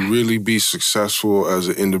 To really be successful as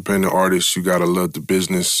an independent artist, you gotta love the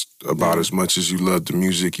business about as much as you love the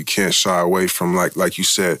music. You can't shy away from like you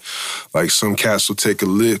said, like some cats will take a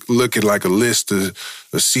look at like a list of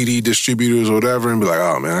CD distributors or whatever and be like,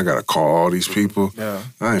 oh man, I gotta call all these people. Yeah.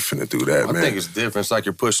 I ain't finna do that, man. I think it's different. It's like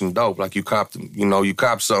you're pushing dope. Like you copped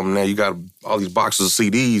something now. You got all these boxes of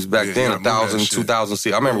CDs back then, 1,000, 2,000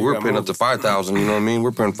 CDs. I remember we were putting up to 5,000, you know what I mean?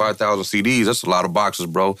 We're putting 5,000 CDs. That's a lot of boxes,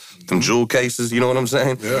 bro. Them jewel cases, you know what I'm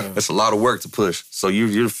saying? Yeah. It's a lot of work to push. So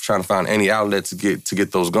you're trying to find any outlet to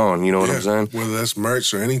get those going, you know what I'm saying? Whether that's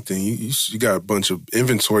merch or anything, you got a bunch of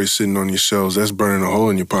inventory sitting on your shelves. That's burning a hole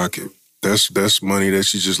in your pocket. That's money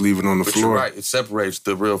that you're just leaving on the floor. You're right. It separates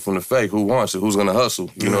the real from the fake. Who wants it? Who's gonna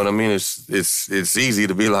hustle? You know what I mean? It's easy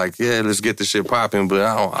to be like, yeah, let's get this shit popping, but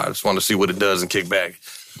I just want to see what it does and kick back.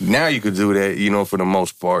 Now you could do that, for the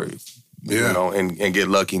most part. And get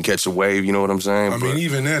lucky and catch a wave. You know what I'm saying? I mean,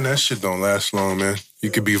 even then, that shit don't last long, man.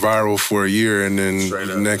 You could be viral for a year, and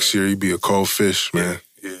then next year you be a cold fish, man.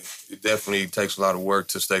 Yeah. It definitely takes a lot of work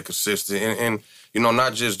to stay consistent, and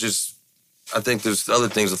not just. I think there's other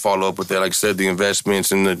things that follow up with that, like I said, the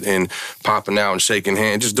investments and popping out and shaking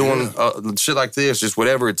hands, just doing shit like this, just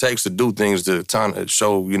whatever it takes to do things to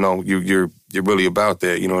show, you're really about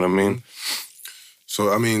that. You know what I mean?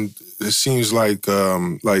 So I mean, it seems like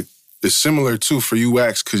it's similar too for you,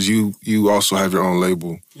 Wax, because you also have your own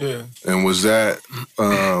label. Yeah. And was that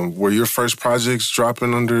were your first projects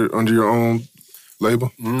dropping under your own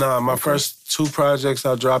label? Nah, my first 2 projects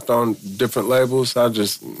I dropped on different labels. I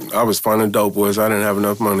was funding Dope Boys. I didn't have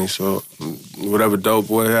enough money, so whatever Dope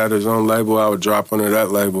Boy had his own label, I would drop under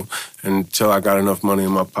that label until I got enough money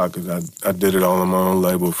in my pocket. I did it all on my own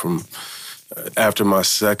label. From after my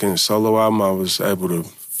second solo album, I was able to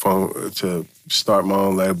to start my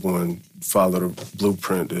own label and follow the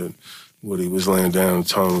blueprint that Woody was laying down,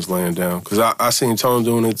 Tone was laying down. Because I seen Tone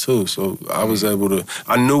doing it too, so I was able to,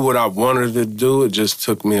 I knew what I wanted to do. It just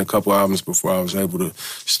took me a couple albums before I was able to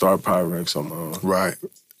start Pyrex on my own. Right.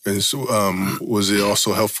 And so, was it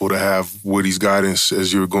also helpful to have Woody's guidance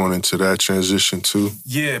as you were going into that transition too?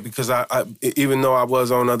 Yeah, because I even though I was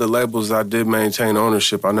on other labels, I did maintain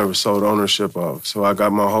ownership. I never sold ownership of. So I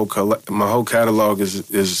got my whole catalog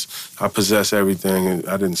is I possess everything, and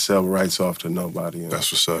I didn't sell rights off to nobody.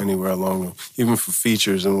 That's what's up. Anywhere along, even for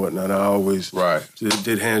features and whatnot, I always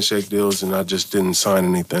did handshake deals, and I just didn't sign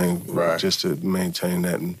anything just to maintain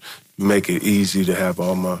that and make it easy to have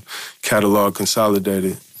all my catalog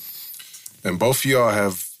consolidated. And both of y'all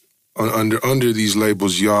have, under these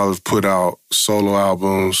labels, y'all have put out solo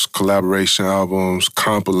albums, collaboration albums,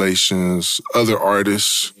 compilations, other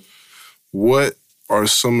artists. What are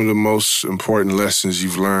some of the most important lessons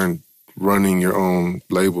you've learned running your own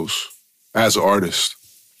labels as an artist?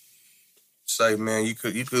 Say, man, you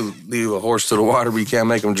could leave a horse to the water, but you can't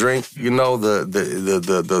make him drink. You know,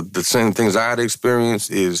 the same things I had experienced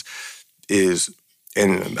is,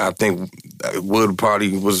 and I think Wood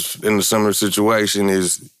probably was in a similar situation,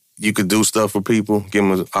 is you could do stuff for people, give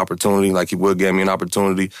them an opportunity, like he would give me an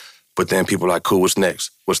opportunity, but then people are like, cool, what's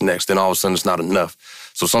next? What's next? Then all of a sudden it's not enough.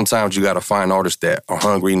 So sometimes you got to find artists that are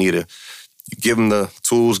hungry, you give them the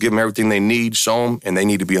tools, give them everything they need, show them, and they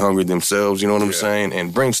need to be hungry themselves, you know what I'm saying?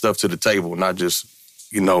 And bring stuff to the table, not just,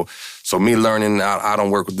 So me learning, I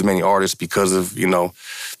don't work with many artists because of,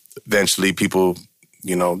 eventually people,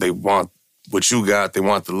 they want what you got, they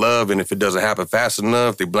want the love, and if it doesn't happen fast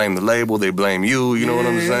enough, they blame the label, they blame you, you know what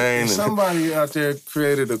I'm saying? Somebody out there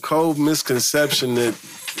created a cold misconception that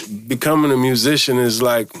becoming a musician is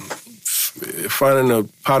like finding a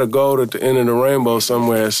pot of gold at the end of the rainbow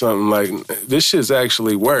somewhere or something. Like, this shit's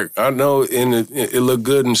actually work. I know it looked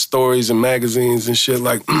good in stories and magazines and shit,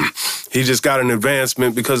 like, he just got an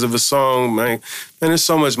advancement because of a song, man. And there's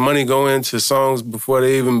so much money go into songs before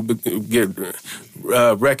they even get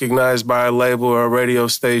recognized by a label or a radio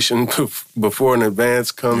station before an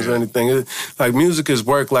advance comes or anything. Like, music is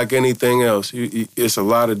work like anything else. It's a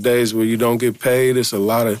lot of days where you don't get paid. It's a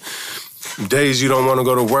lot of days you don't want to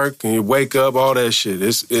go to work and you wake up, all that shit.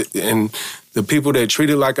 And the people that treat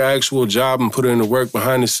it like an actual job and put in the work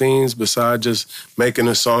behind the scenes besides just making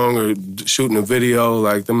a song or shooting a video,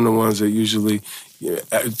 like, them are the ones that usually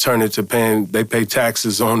turn it to paying. They pay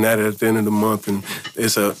taxes on that at the end of the month, and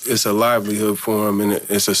it's a livelihood for them, and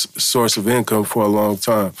it's a source of income for a long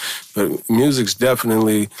time. But music's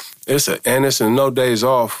definitely, it's a no days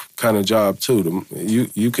off kind of job too.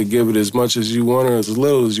 You could give it as much as you want or as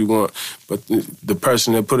little as you want, but the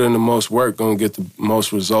person that put in the most work gonna get the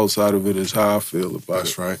most results out of it, is how I feel about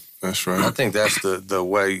it. That's right. I think that's the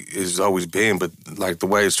way it's always been, but like the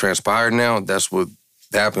way it's transpired now, that's what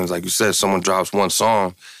happens. Like you said, someone drops one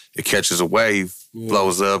song, it catches a wave,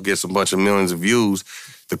 blows up, gets a bunch of millions of views.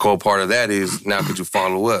 The cool part of that is, now could you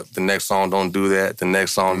follow up? The next song don't do that. The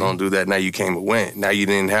next song don't do that. Now you came and went. Now you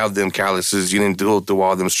didn't have them calluses. You didn't go through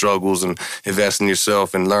all them struggles and invest in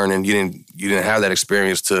yourself and learning. You didn't have that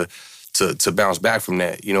experience to bounce back from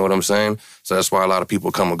that. You know what I'm saying? So that's why a lot of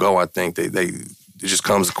people come and go. I think it just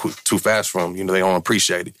comes too fast from them. They don't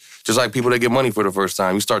appreciate it. Just like people that get money for the first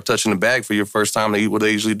time. You start touching the bag for your first time, what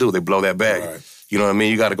they usually do, they blow that bag. Right. You know what I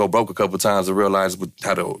mean? You got to go broke a couple of times to realize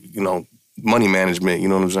how to, money management, you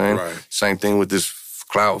know what I'm saying? Right. Same thing with this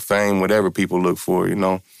clout, fame, whatever people look for,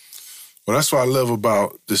 Well, that's what I love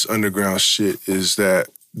about this underground shit, is that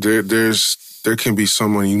there can be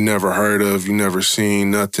someone you never heard of, you never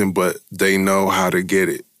seen, nothing, but they know how to get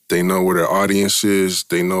it. They know where their audience is,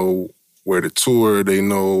 they know where to tour, they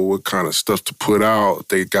know what kind of stuff to put out,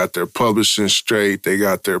 they got their publishing straight, they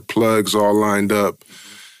got their plugs all lined up.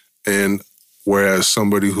 And whereas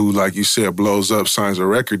somebody who, like you said, blows up, signs a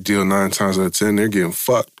record deal, 9 times out of 10, they're getting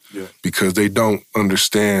fucked because they don't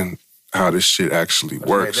understand how this shit actually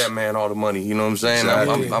works. That man all the money, you know what I'm saying?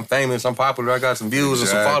 Exactly. I'm famous, I'm popular, I got some views and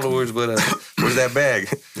some followers, but where's that bag?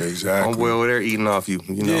 Exactly. Homeboy over there eating off you,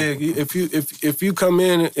 Yeah, if you come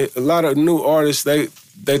in, a lot of new artists, they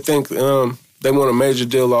think they want a major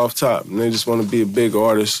deal off top, and they just want to be a big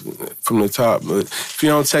artist from the top. But if you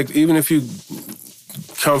don't take, even if you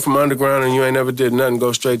come from underground and you ain't never did nothing,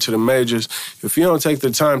 go straight to the majors. If you don't take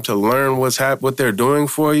the time to learn what they're doing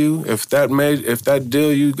for you, if that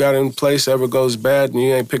deal you got in place ever goes bad and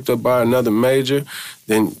you ain't picked up by another major,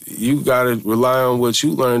 then you got to rely on what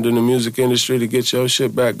you learned in the music industry to get your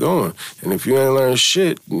shit back going. And if you ain't learned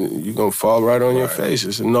shit, you're going to fall right on your face.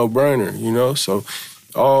 It's a no-brainer, So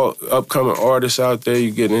all upcoming artists out there,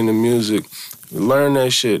 you getting into music, Learn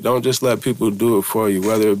that shit. Don't just let people do it for you,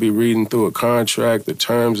 whether it be reading through a contract, the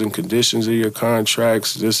terms and conditions of your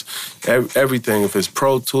contracts, just everything. If it's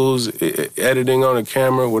Pro Tools, editing on a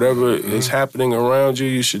camera, whatever is happening around you,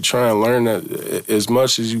 you should try and learn that as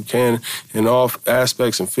much as you can in all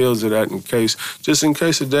aspects and fields of that in case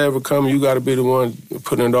the day ever come, you got to be the one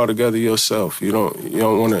putting it all together yourself. You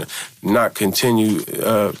don't want to not continue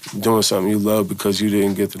doing something you love because you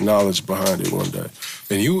didn't get the knowledge behind it one day.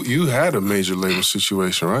 And you had a major label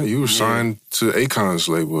situation, right? You were signed to Akon's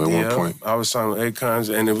label at one point. I was signed with Akon's,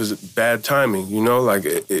 and it was bad timing, you know? Like,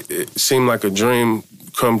 it seemed like a dream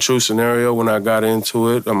come true scenario when I got into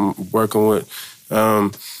it. I'm working with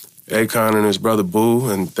Akon and his brother Boo,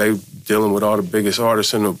 and they dealing with all the biggest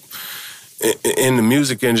artists in the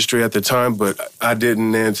music industry at the time, but I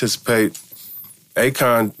didn't anticipate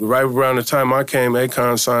Akon. Right around the time I came,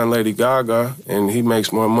 Akon signed Lady Gaga, and he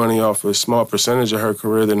makes more money off a small percentage of her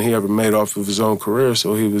career than he ever made off of his own career.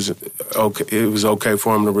 So it was okay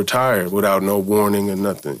for him to retire without no warning or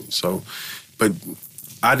nothing. So, but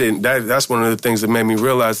I didn't. That's one of the things that made me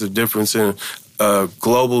realize the difference in a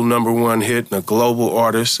global #1 hit and a global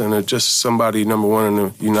artist and just somebody #1 in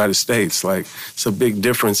the United States. Like, it's a big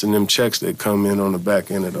difference in them checks that come in on the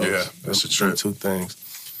back end of those. Yeah, that's a trip. Two things.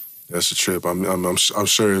 That's a trip. I'm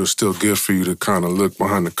sure it was still good for you to kind of look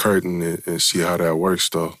behind the curtain and see how that works,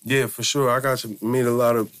 though. Yeah, for sure. I got to meet a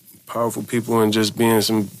lot of powerful people and just be in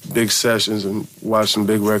some big sessions and watch some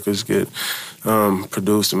big records get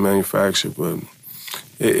produced and manufactured. But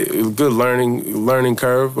it was a good learning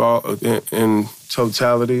curve in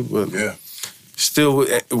totality. But still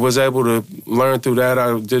was able to learn through that.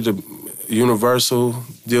 I did the Universal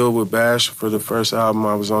deal with Bash for the first album.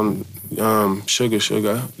 I was on Sugar,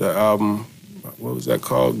 the album. What was that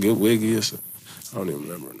called? Get Wiggy or something? I don't even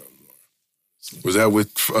remember no more. Was that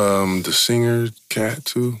with the singer cat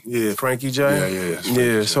too? Yeah, Frankie J. Yeah.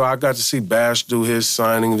 Yeah. So I got to see Bash do his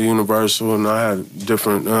signing to Universal, and I had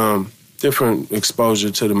different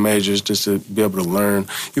exposure to the majors just to be able to learn.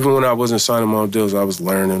 Even when I wasn't signing my own deals, I was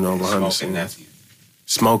learning on behind the scenes.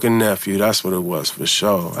 Smoking Nephew, that's what it was for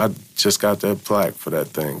sure. I just got that plaque for that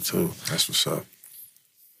thing too. That's what's up.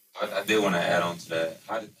 I did want to add on to that.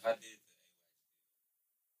 How did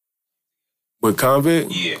with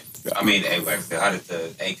Convict? Yeah, I mean, how did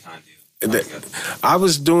the Akon deal? I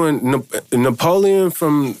was doing Napoleon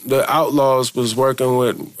from the Outlaws was working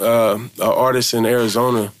with an artist in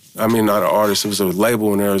Arizona. I mean, not an artist. It was a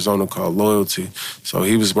label in Arizona called Loyalty. So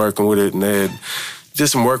he was working with it, and they did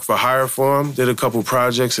some work for hire for him. Did a couple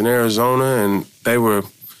projects in Arizona, and they were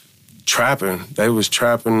trapping. They was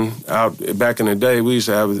trapping out. Back in the day, we used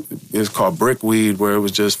to have, it's called brickweed, where it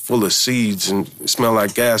was just full of seeds and it smelled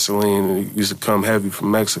like gasoline, and it used to come heavy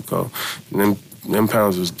from Mexico. And them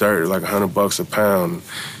pounds was dirt, like $100 a pound.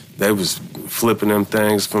 They was flipping them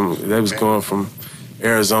things they was going from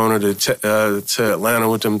Arizona to Atlanta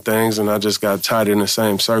with them things, and I just got tied in the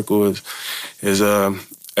same circle as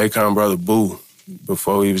Akon brother Boo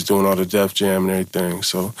before he was doing all the Def Jam and everything.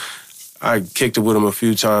 So I kicked it with him a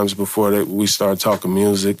few times before we started talking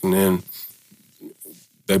music, and then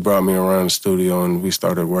they brought me around the studio and we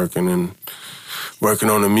started working on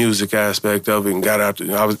the music aspect of it and got out.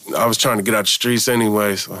 I was trying to get out the streets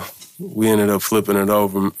anyway, so we ended up flipping it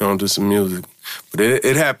over onto some music. But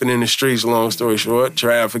it happened in the streets, long story short,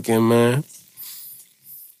 trafficking, man.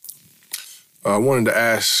 I wanted to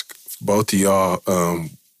ask both of y'all,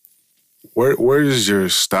 where does your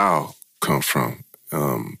style come from?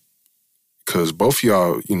 Because both of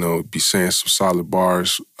y'all, be saying some solid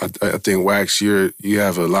bars. I think, Wax, you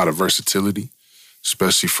have a lot of versatility,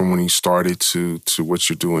 especially from when you started to what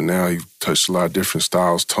you're doing now. You've touched a lot of different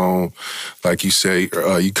styles, tone. Like you say,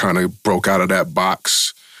 you kind of broke out of that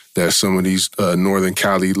box that some of these Northern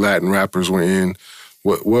Cali Latin rappers were in.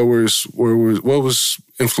 What was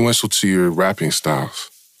influential to your rapping styles?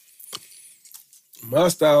 My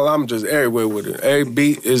style, I'm just everywhere with it. Every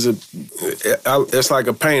beat it's like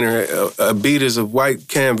a painter. A beat is a white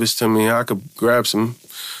canvas to me. I could grab some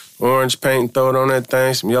orange paint and throw it on that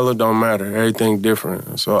thing. Some yellow, don't matter. Everything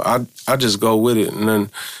different. So I just go with it. And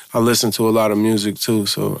then I listen to a lot of music too.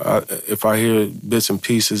 So if I hear bits and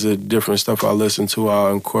pieces of different stuff I listen to,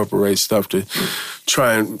 I'll incorporate stuff to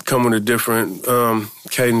try and come with a different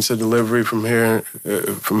cadence of delivery from here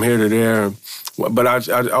to there. But I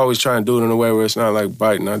always try and do it in a way where it's not like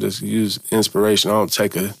biting. I just use inspiration. I don't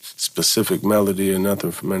take a specific melody or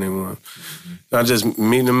nothing from anyone. I just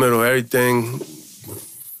meet in the middle. Everything,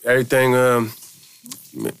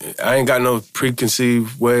 I ain't got no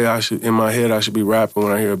preconceived way in my head I should be rapping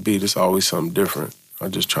when I hear a beat. It's always something different. I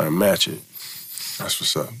just try and match it. That's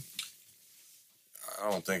what's up.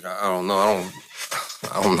 don't know.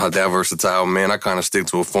 I'm not that versatile, man. I kind of stick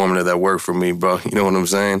to a formula that worked for me, bro. You know what I'm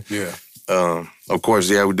saying? Yeah. Of course,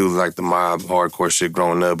 yeah, we do like the mob, hardcore shit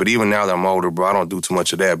growing up. But even now that I'm older, bro, I don't do too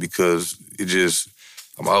much of that because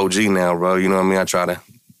I'm an OG now, bro. You know what I mean? I try to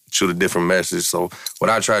shoot a different message. So what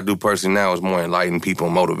I try to do personally now is more enlighten people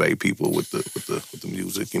and motivate people with the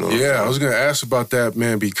music, you know? Yeah, I was going to ask about that,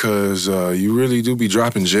 man, because you really do be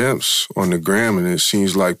dropping gems on the gram, and it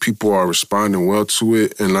seems like people are responding well to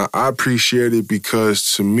it. And I appreciate it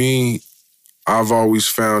because, to me, I've always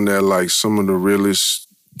found that, like, some of the realest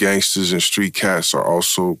gangsters and street cats are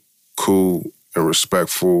also cool and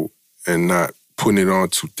respectful and not putting it on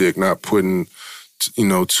too thick, not putting,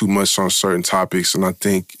 too much on certain topics. And I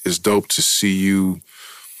think it's dope to see you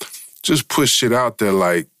just push shit out there,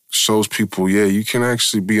 like, shows people, yeah, you can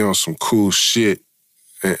actually be on some cool shit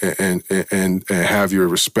and have your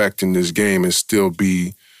respect in this game and still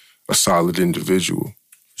be a solid individual.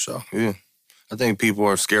 So, yeah. I think people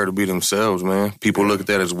are scared to be themselves, man. People look at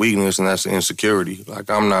that as weakness, and that's insecurity. Like,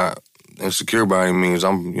 I'm not insecure by any means.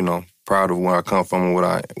 I'm, proud of where I come from and what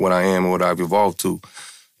I am and what I've evolved to.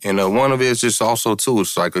 And one of it is just also, too,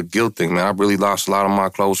 it's like a guilt thing, man. I really lost a lot of my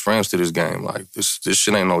close friends to this game. Like, this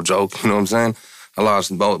shit ain't no joke, you know what I'm saying? I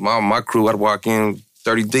lost both my crew. I'd walk in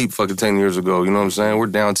 30 deep fucking 10 years ago, you know what I'm saying? We're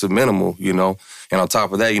down to minimal, And on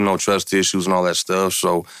top of that, trust issues and all that stuff.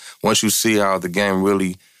 So once you see how the game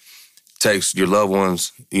really takes your loved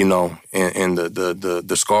ones, and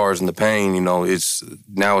the scars and the pain,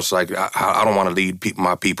 it's like I don't want to lead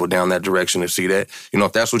my people down that direction to see that.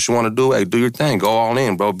 If that's what you want to do, hey, do your thing. Go all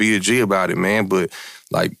in, bro. Be a G about it, man. But,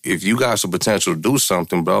 like, if you got some potential to do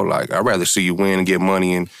something, bro, like, I'd rather see you win and get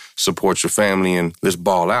money and support your family and let's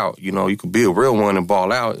ball out. You could be a real one and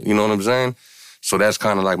ball out. You know what I'm saying? So that's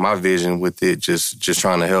kind of like my vision with it, just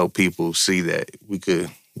trying to help people see that we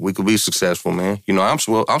could be successful, man. I'm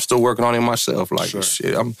still working on it myself. Like, sure.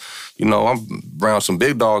 Shit, I'm around some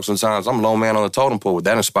big dogs sometimes. I'm a low man on the totem pole.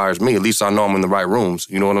 That inspires me. At least I know I'm in the right rooms.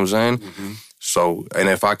 You know what I'm saying? Mm-hmm. So, and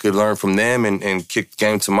if I could learn from them and kick the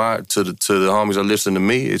game to the homies that listen to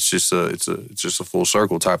me, it's just a full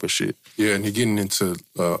circle type of shit. Yeah, and you're getting into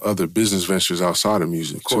other business ventures outside of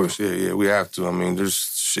music, of course, too. Yeah, we have to. I mean, there's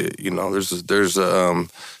shit, there's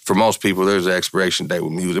for most people, there's an expiration date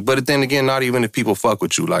with music. But then again, not even if people fuck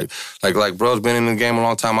with you. Like bro's been in the game a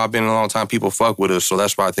long time, I've been in a long time, people fuck with us, so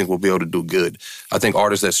that's why I think we'll be able to do good. I think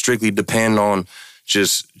artists that strictly depend on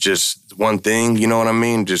just one thing, you know what I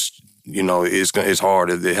mean? It's hard.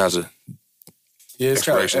 It has a it's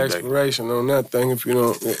got expiration on that thing. If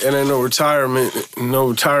it ain't no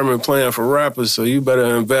retirement plan for rappers, so you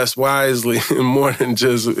better invest wisely in more than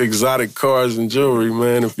just exotic cars and jewelry,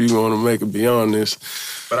 man, if you want to make it beyond this.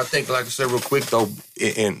 But I think, like I said real quick, though,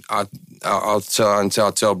 and I'll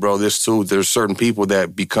tell bro this, too, there's certain people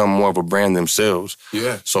that become more of a brand themselves.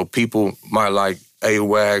 Yeah. So people might like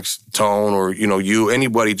AWAX, Tone, or, you,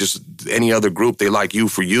 anybody, just any other group, they like you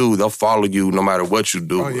for you. They'll follow you no matter what you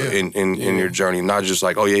do in your journey. Not just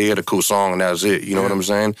like, oh, yeah, he had a cool song and that's it. You know what I'm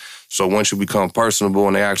saying? So once you become personable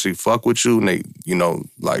and they actually fuck with you and they,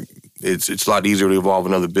 like, it's a lot easier to evolve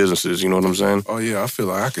in other businesses. You know what I'm saying? Oh, yeah, I feel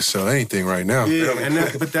like I could sell anything right now.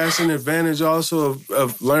 Yeah, but that's an advantage also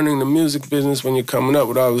of learning the music business when you're coming up,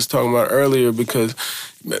 what I was talking about earlier, because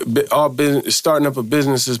starting up a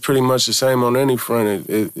business is pretty much the same on any front.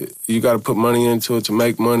 You got to put money into it to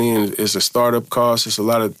make money, and it's a startup cost. It's a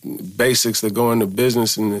lot of basics that go into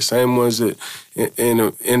business, and the same ones that in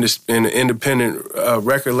an independent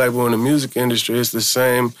record label in the music industry, it's the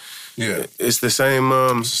same. Yeah. It's the same...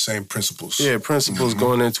 it's the same principles. Yeah, principles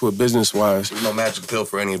going into it business-wise. There's no magic pill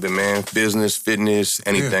for any of it, man. Business, fitness,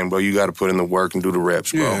 anything, bro. You got to put in the work and do the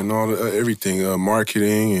reps, bro. Yeah, and all everything,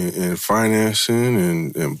 marketing and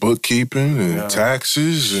financing and bookkeeping and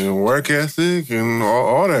taxes and work ethic and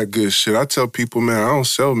all that good shit. I tell people, man, I don't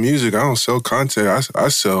sell music. I don't sell content. I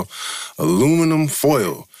sell aluminum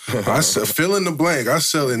foil. I sell, fill in the blank. I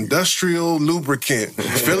sell industrial lubricant.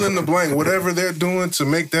 Fill in the blank. Whatever they're doing to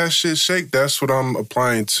make that shit shake, that's what I'm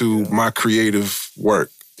applying to my creative work.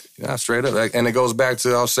 Yeah, straight up. And it goes back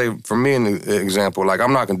to, I'll say, for me, an example, like,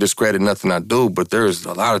 I'm not going to discredit nothing I do, but there's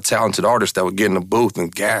a lot of talented artists that would get in the booth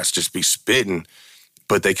and gas just be spitting,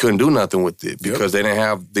 but they couldn't do nothing with it because they didn't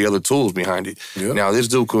have the other tools behind it. Yep. Now, this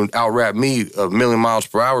dude could out-rap me a million miles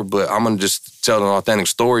per hour, but I'm going to just tell an authentic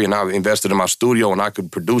story, and I've invested in my studio, and I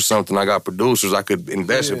could produce something. I got producers. I could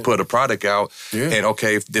invest and put a product out. Yeah. And,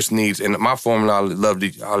 okay, if this needs... And my formula,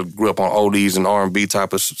 I grew up on oldies and R&B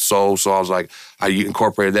type of soul, so I was like, I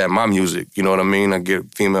incorporated that in my music. You know what I mean? I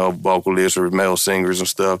get female vocalists or male singers and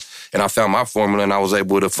stuff, and I found my formula, and I was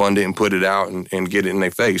able to fund it and put it out and get it in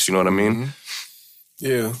their face. You know what I mean? Mm-hmm.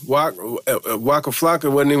 Yeah, Waka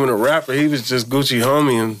Flocka wasn't even a rapper. He was just Gucci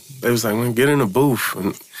homie, and they was like, "Man, get in the booth."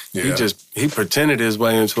 And he pretended his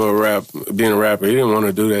way into being a rapper. He didn't want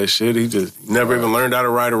to do that shit. He just never even learned how to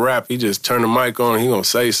write a rap. He just turned the mic on and he gonna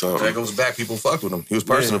say something. That goes back. People fuck with him. He was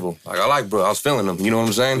personable. Like, I like bro. I was feeling him. You know what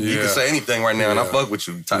I'm saying? You can say anything right now and I fuck with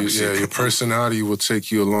you type of shit. Yeah, your personality will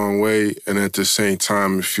take you a long way. And at the same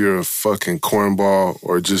time, if you're a fucking cornball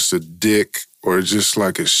or just a dick or just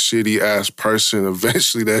like a shitty-ass person,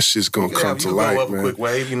 eventually that shit's gonna come to light, go up man. A quick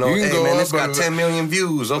wave, you know, hey, man, this got 10 million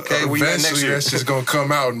views. Okay, where you at next year? Eventually that shit's gonna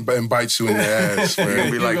come out and bite you in the ass, man. You're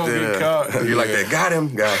gonna be like that. You're like that. Got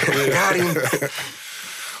him. Got him.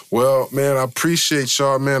 Well, man, I appreciate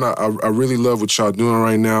y'all, man. I really love what y'all doing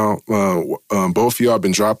right now. Both of y'all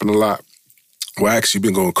been dropping a lot. Wax, you've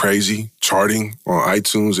been going crazy, charting on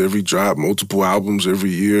iTunes every drop, multiple albums every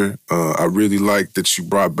year. I really like that you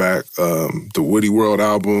brought back the Woody World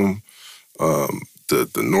album, the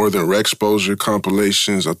Northern Rexposure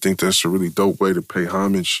compilations. I think that's a really dope way to pay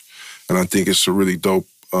homage. And I think it's a really dope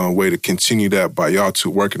way to continue that by y'all two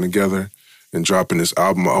working together and dropping this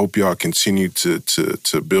album. I hope y'all continue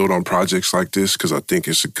to build on projects like this because I think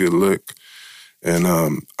it's a good look. And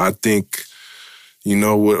I think, you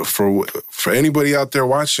know, for anybody out there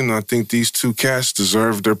watching, I think these two cats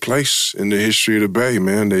deserve their place in the history of the Bay,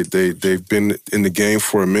 man. They've been in the game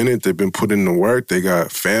for a minute. They've been putting in the work. They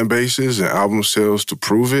got fan bases and album sales to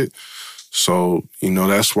prove it. So, you know,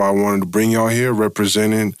 that's why I wanted to bring y'all here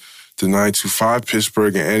representing the 925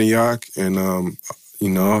 Pittsburgh and Antioch. And, you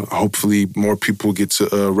know, hopefully more people get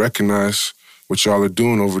to recognize what y'all are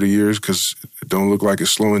doing over the years because it don't look like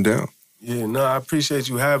it's slowing down. Yeah, no, I appreciate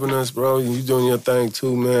you having us, bro. You doing your thing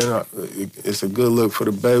too, man. It's a good look for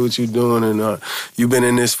the Bay, what you doing, and you've been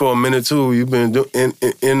in this for a minute too. You've been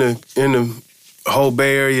in the whole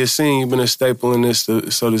Bay Area scene. You've been a staple in this,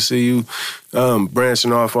 so to see you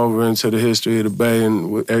branching off over into the history of the Bay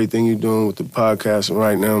and with everything you're doing with the podcast and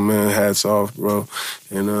right now, man, hats off, bro.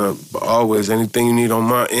 And but always, anything you need on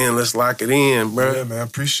my end, let's lock it in, bro. Yeah, man, I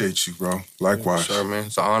appreciate you, bro. Likewise. Yeah, sure, man.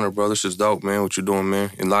 It's an honor, bro. This is dope, man, what you're doing, man.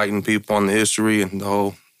 Enlightening people on the history and the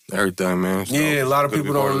whole everything, man. So, yeah, a lot of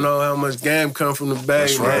people don't know how much game come from the Bay,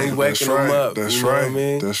 That's man. right. You waking them up. That's you know right. What I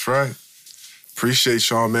mean? That's right. Appreciate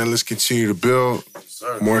y'all, man. Let's continue to build.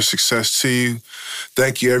 More success to you.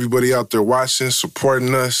 Thank you, everybody out there watching,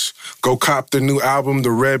 supporting us. Go cop the new album. The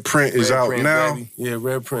Red Print is out now. Baby. Yeah,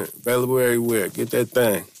 Red Print. Available everywhere. Get that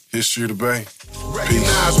thing. History of the Bay.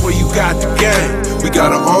 Recognize where you got the game. We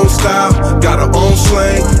got our own style, got our own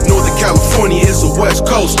slang. Northern California is a West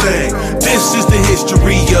Coast thing. This is the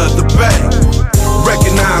history of the Bay.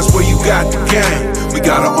 Recognize where you got the game. We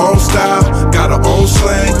got our own style, got our own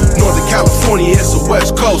slang. Northern California is a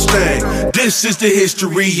West Coast thing. This is the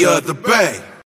history of the Bay.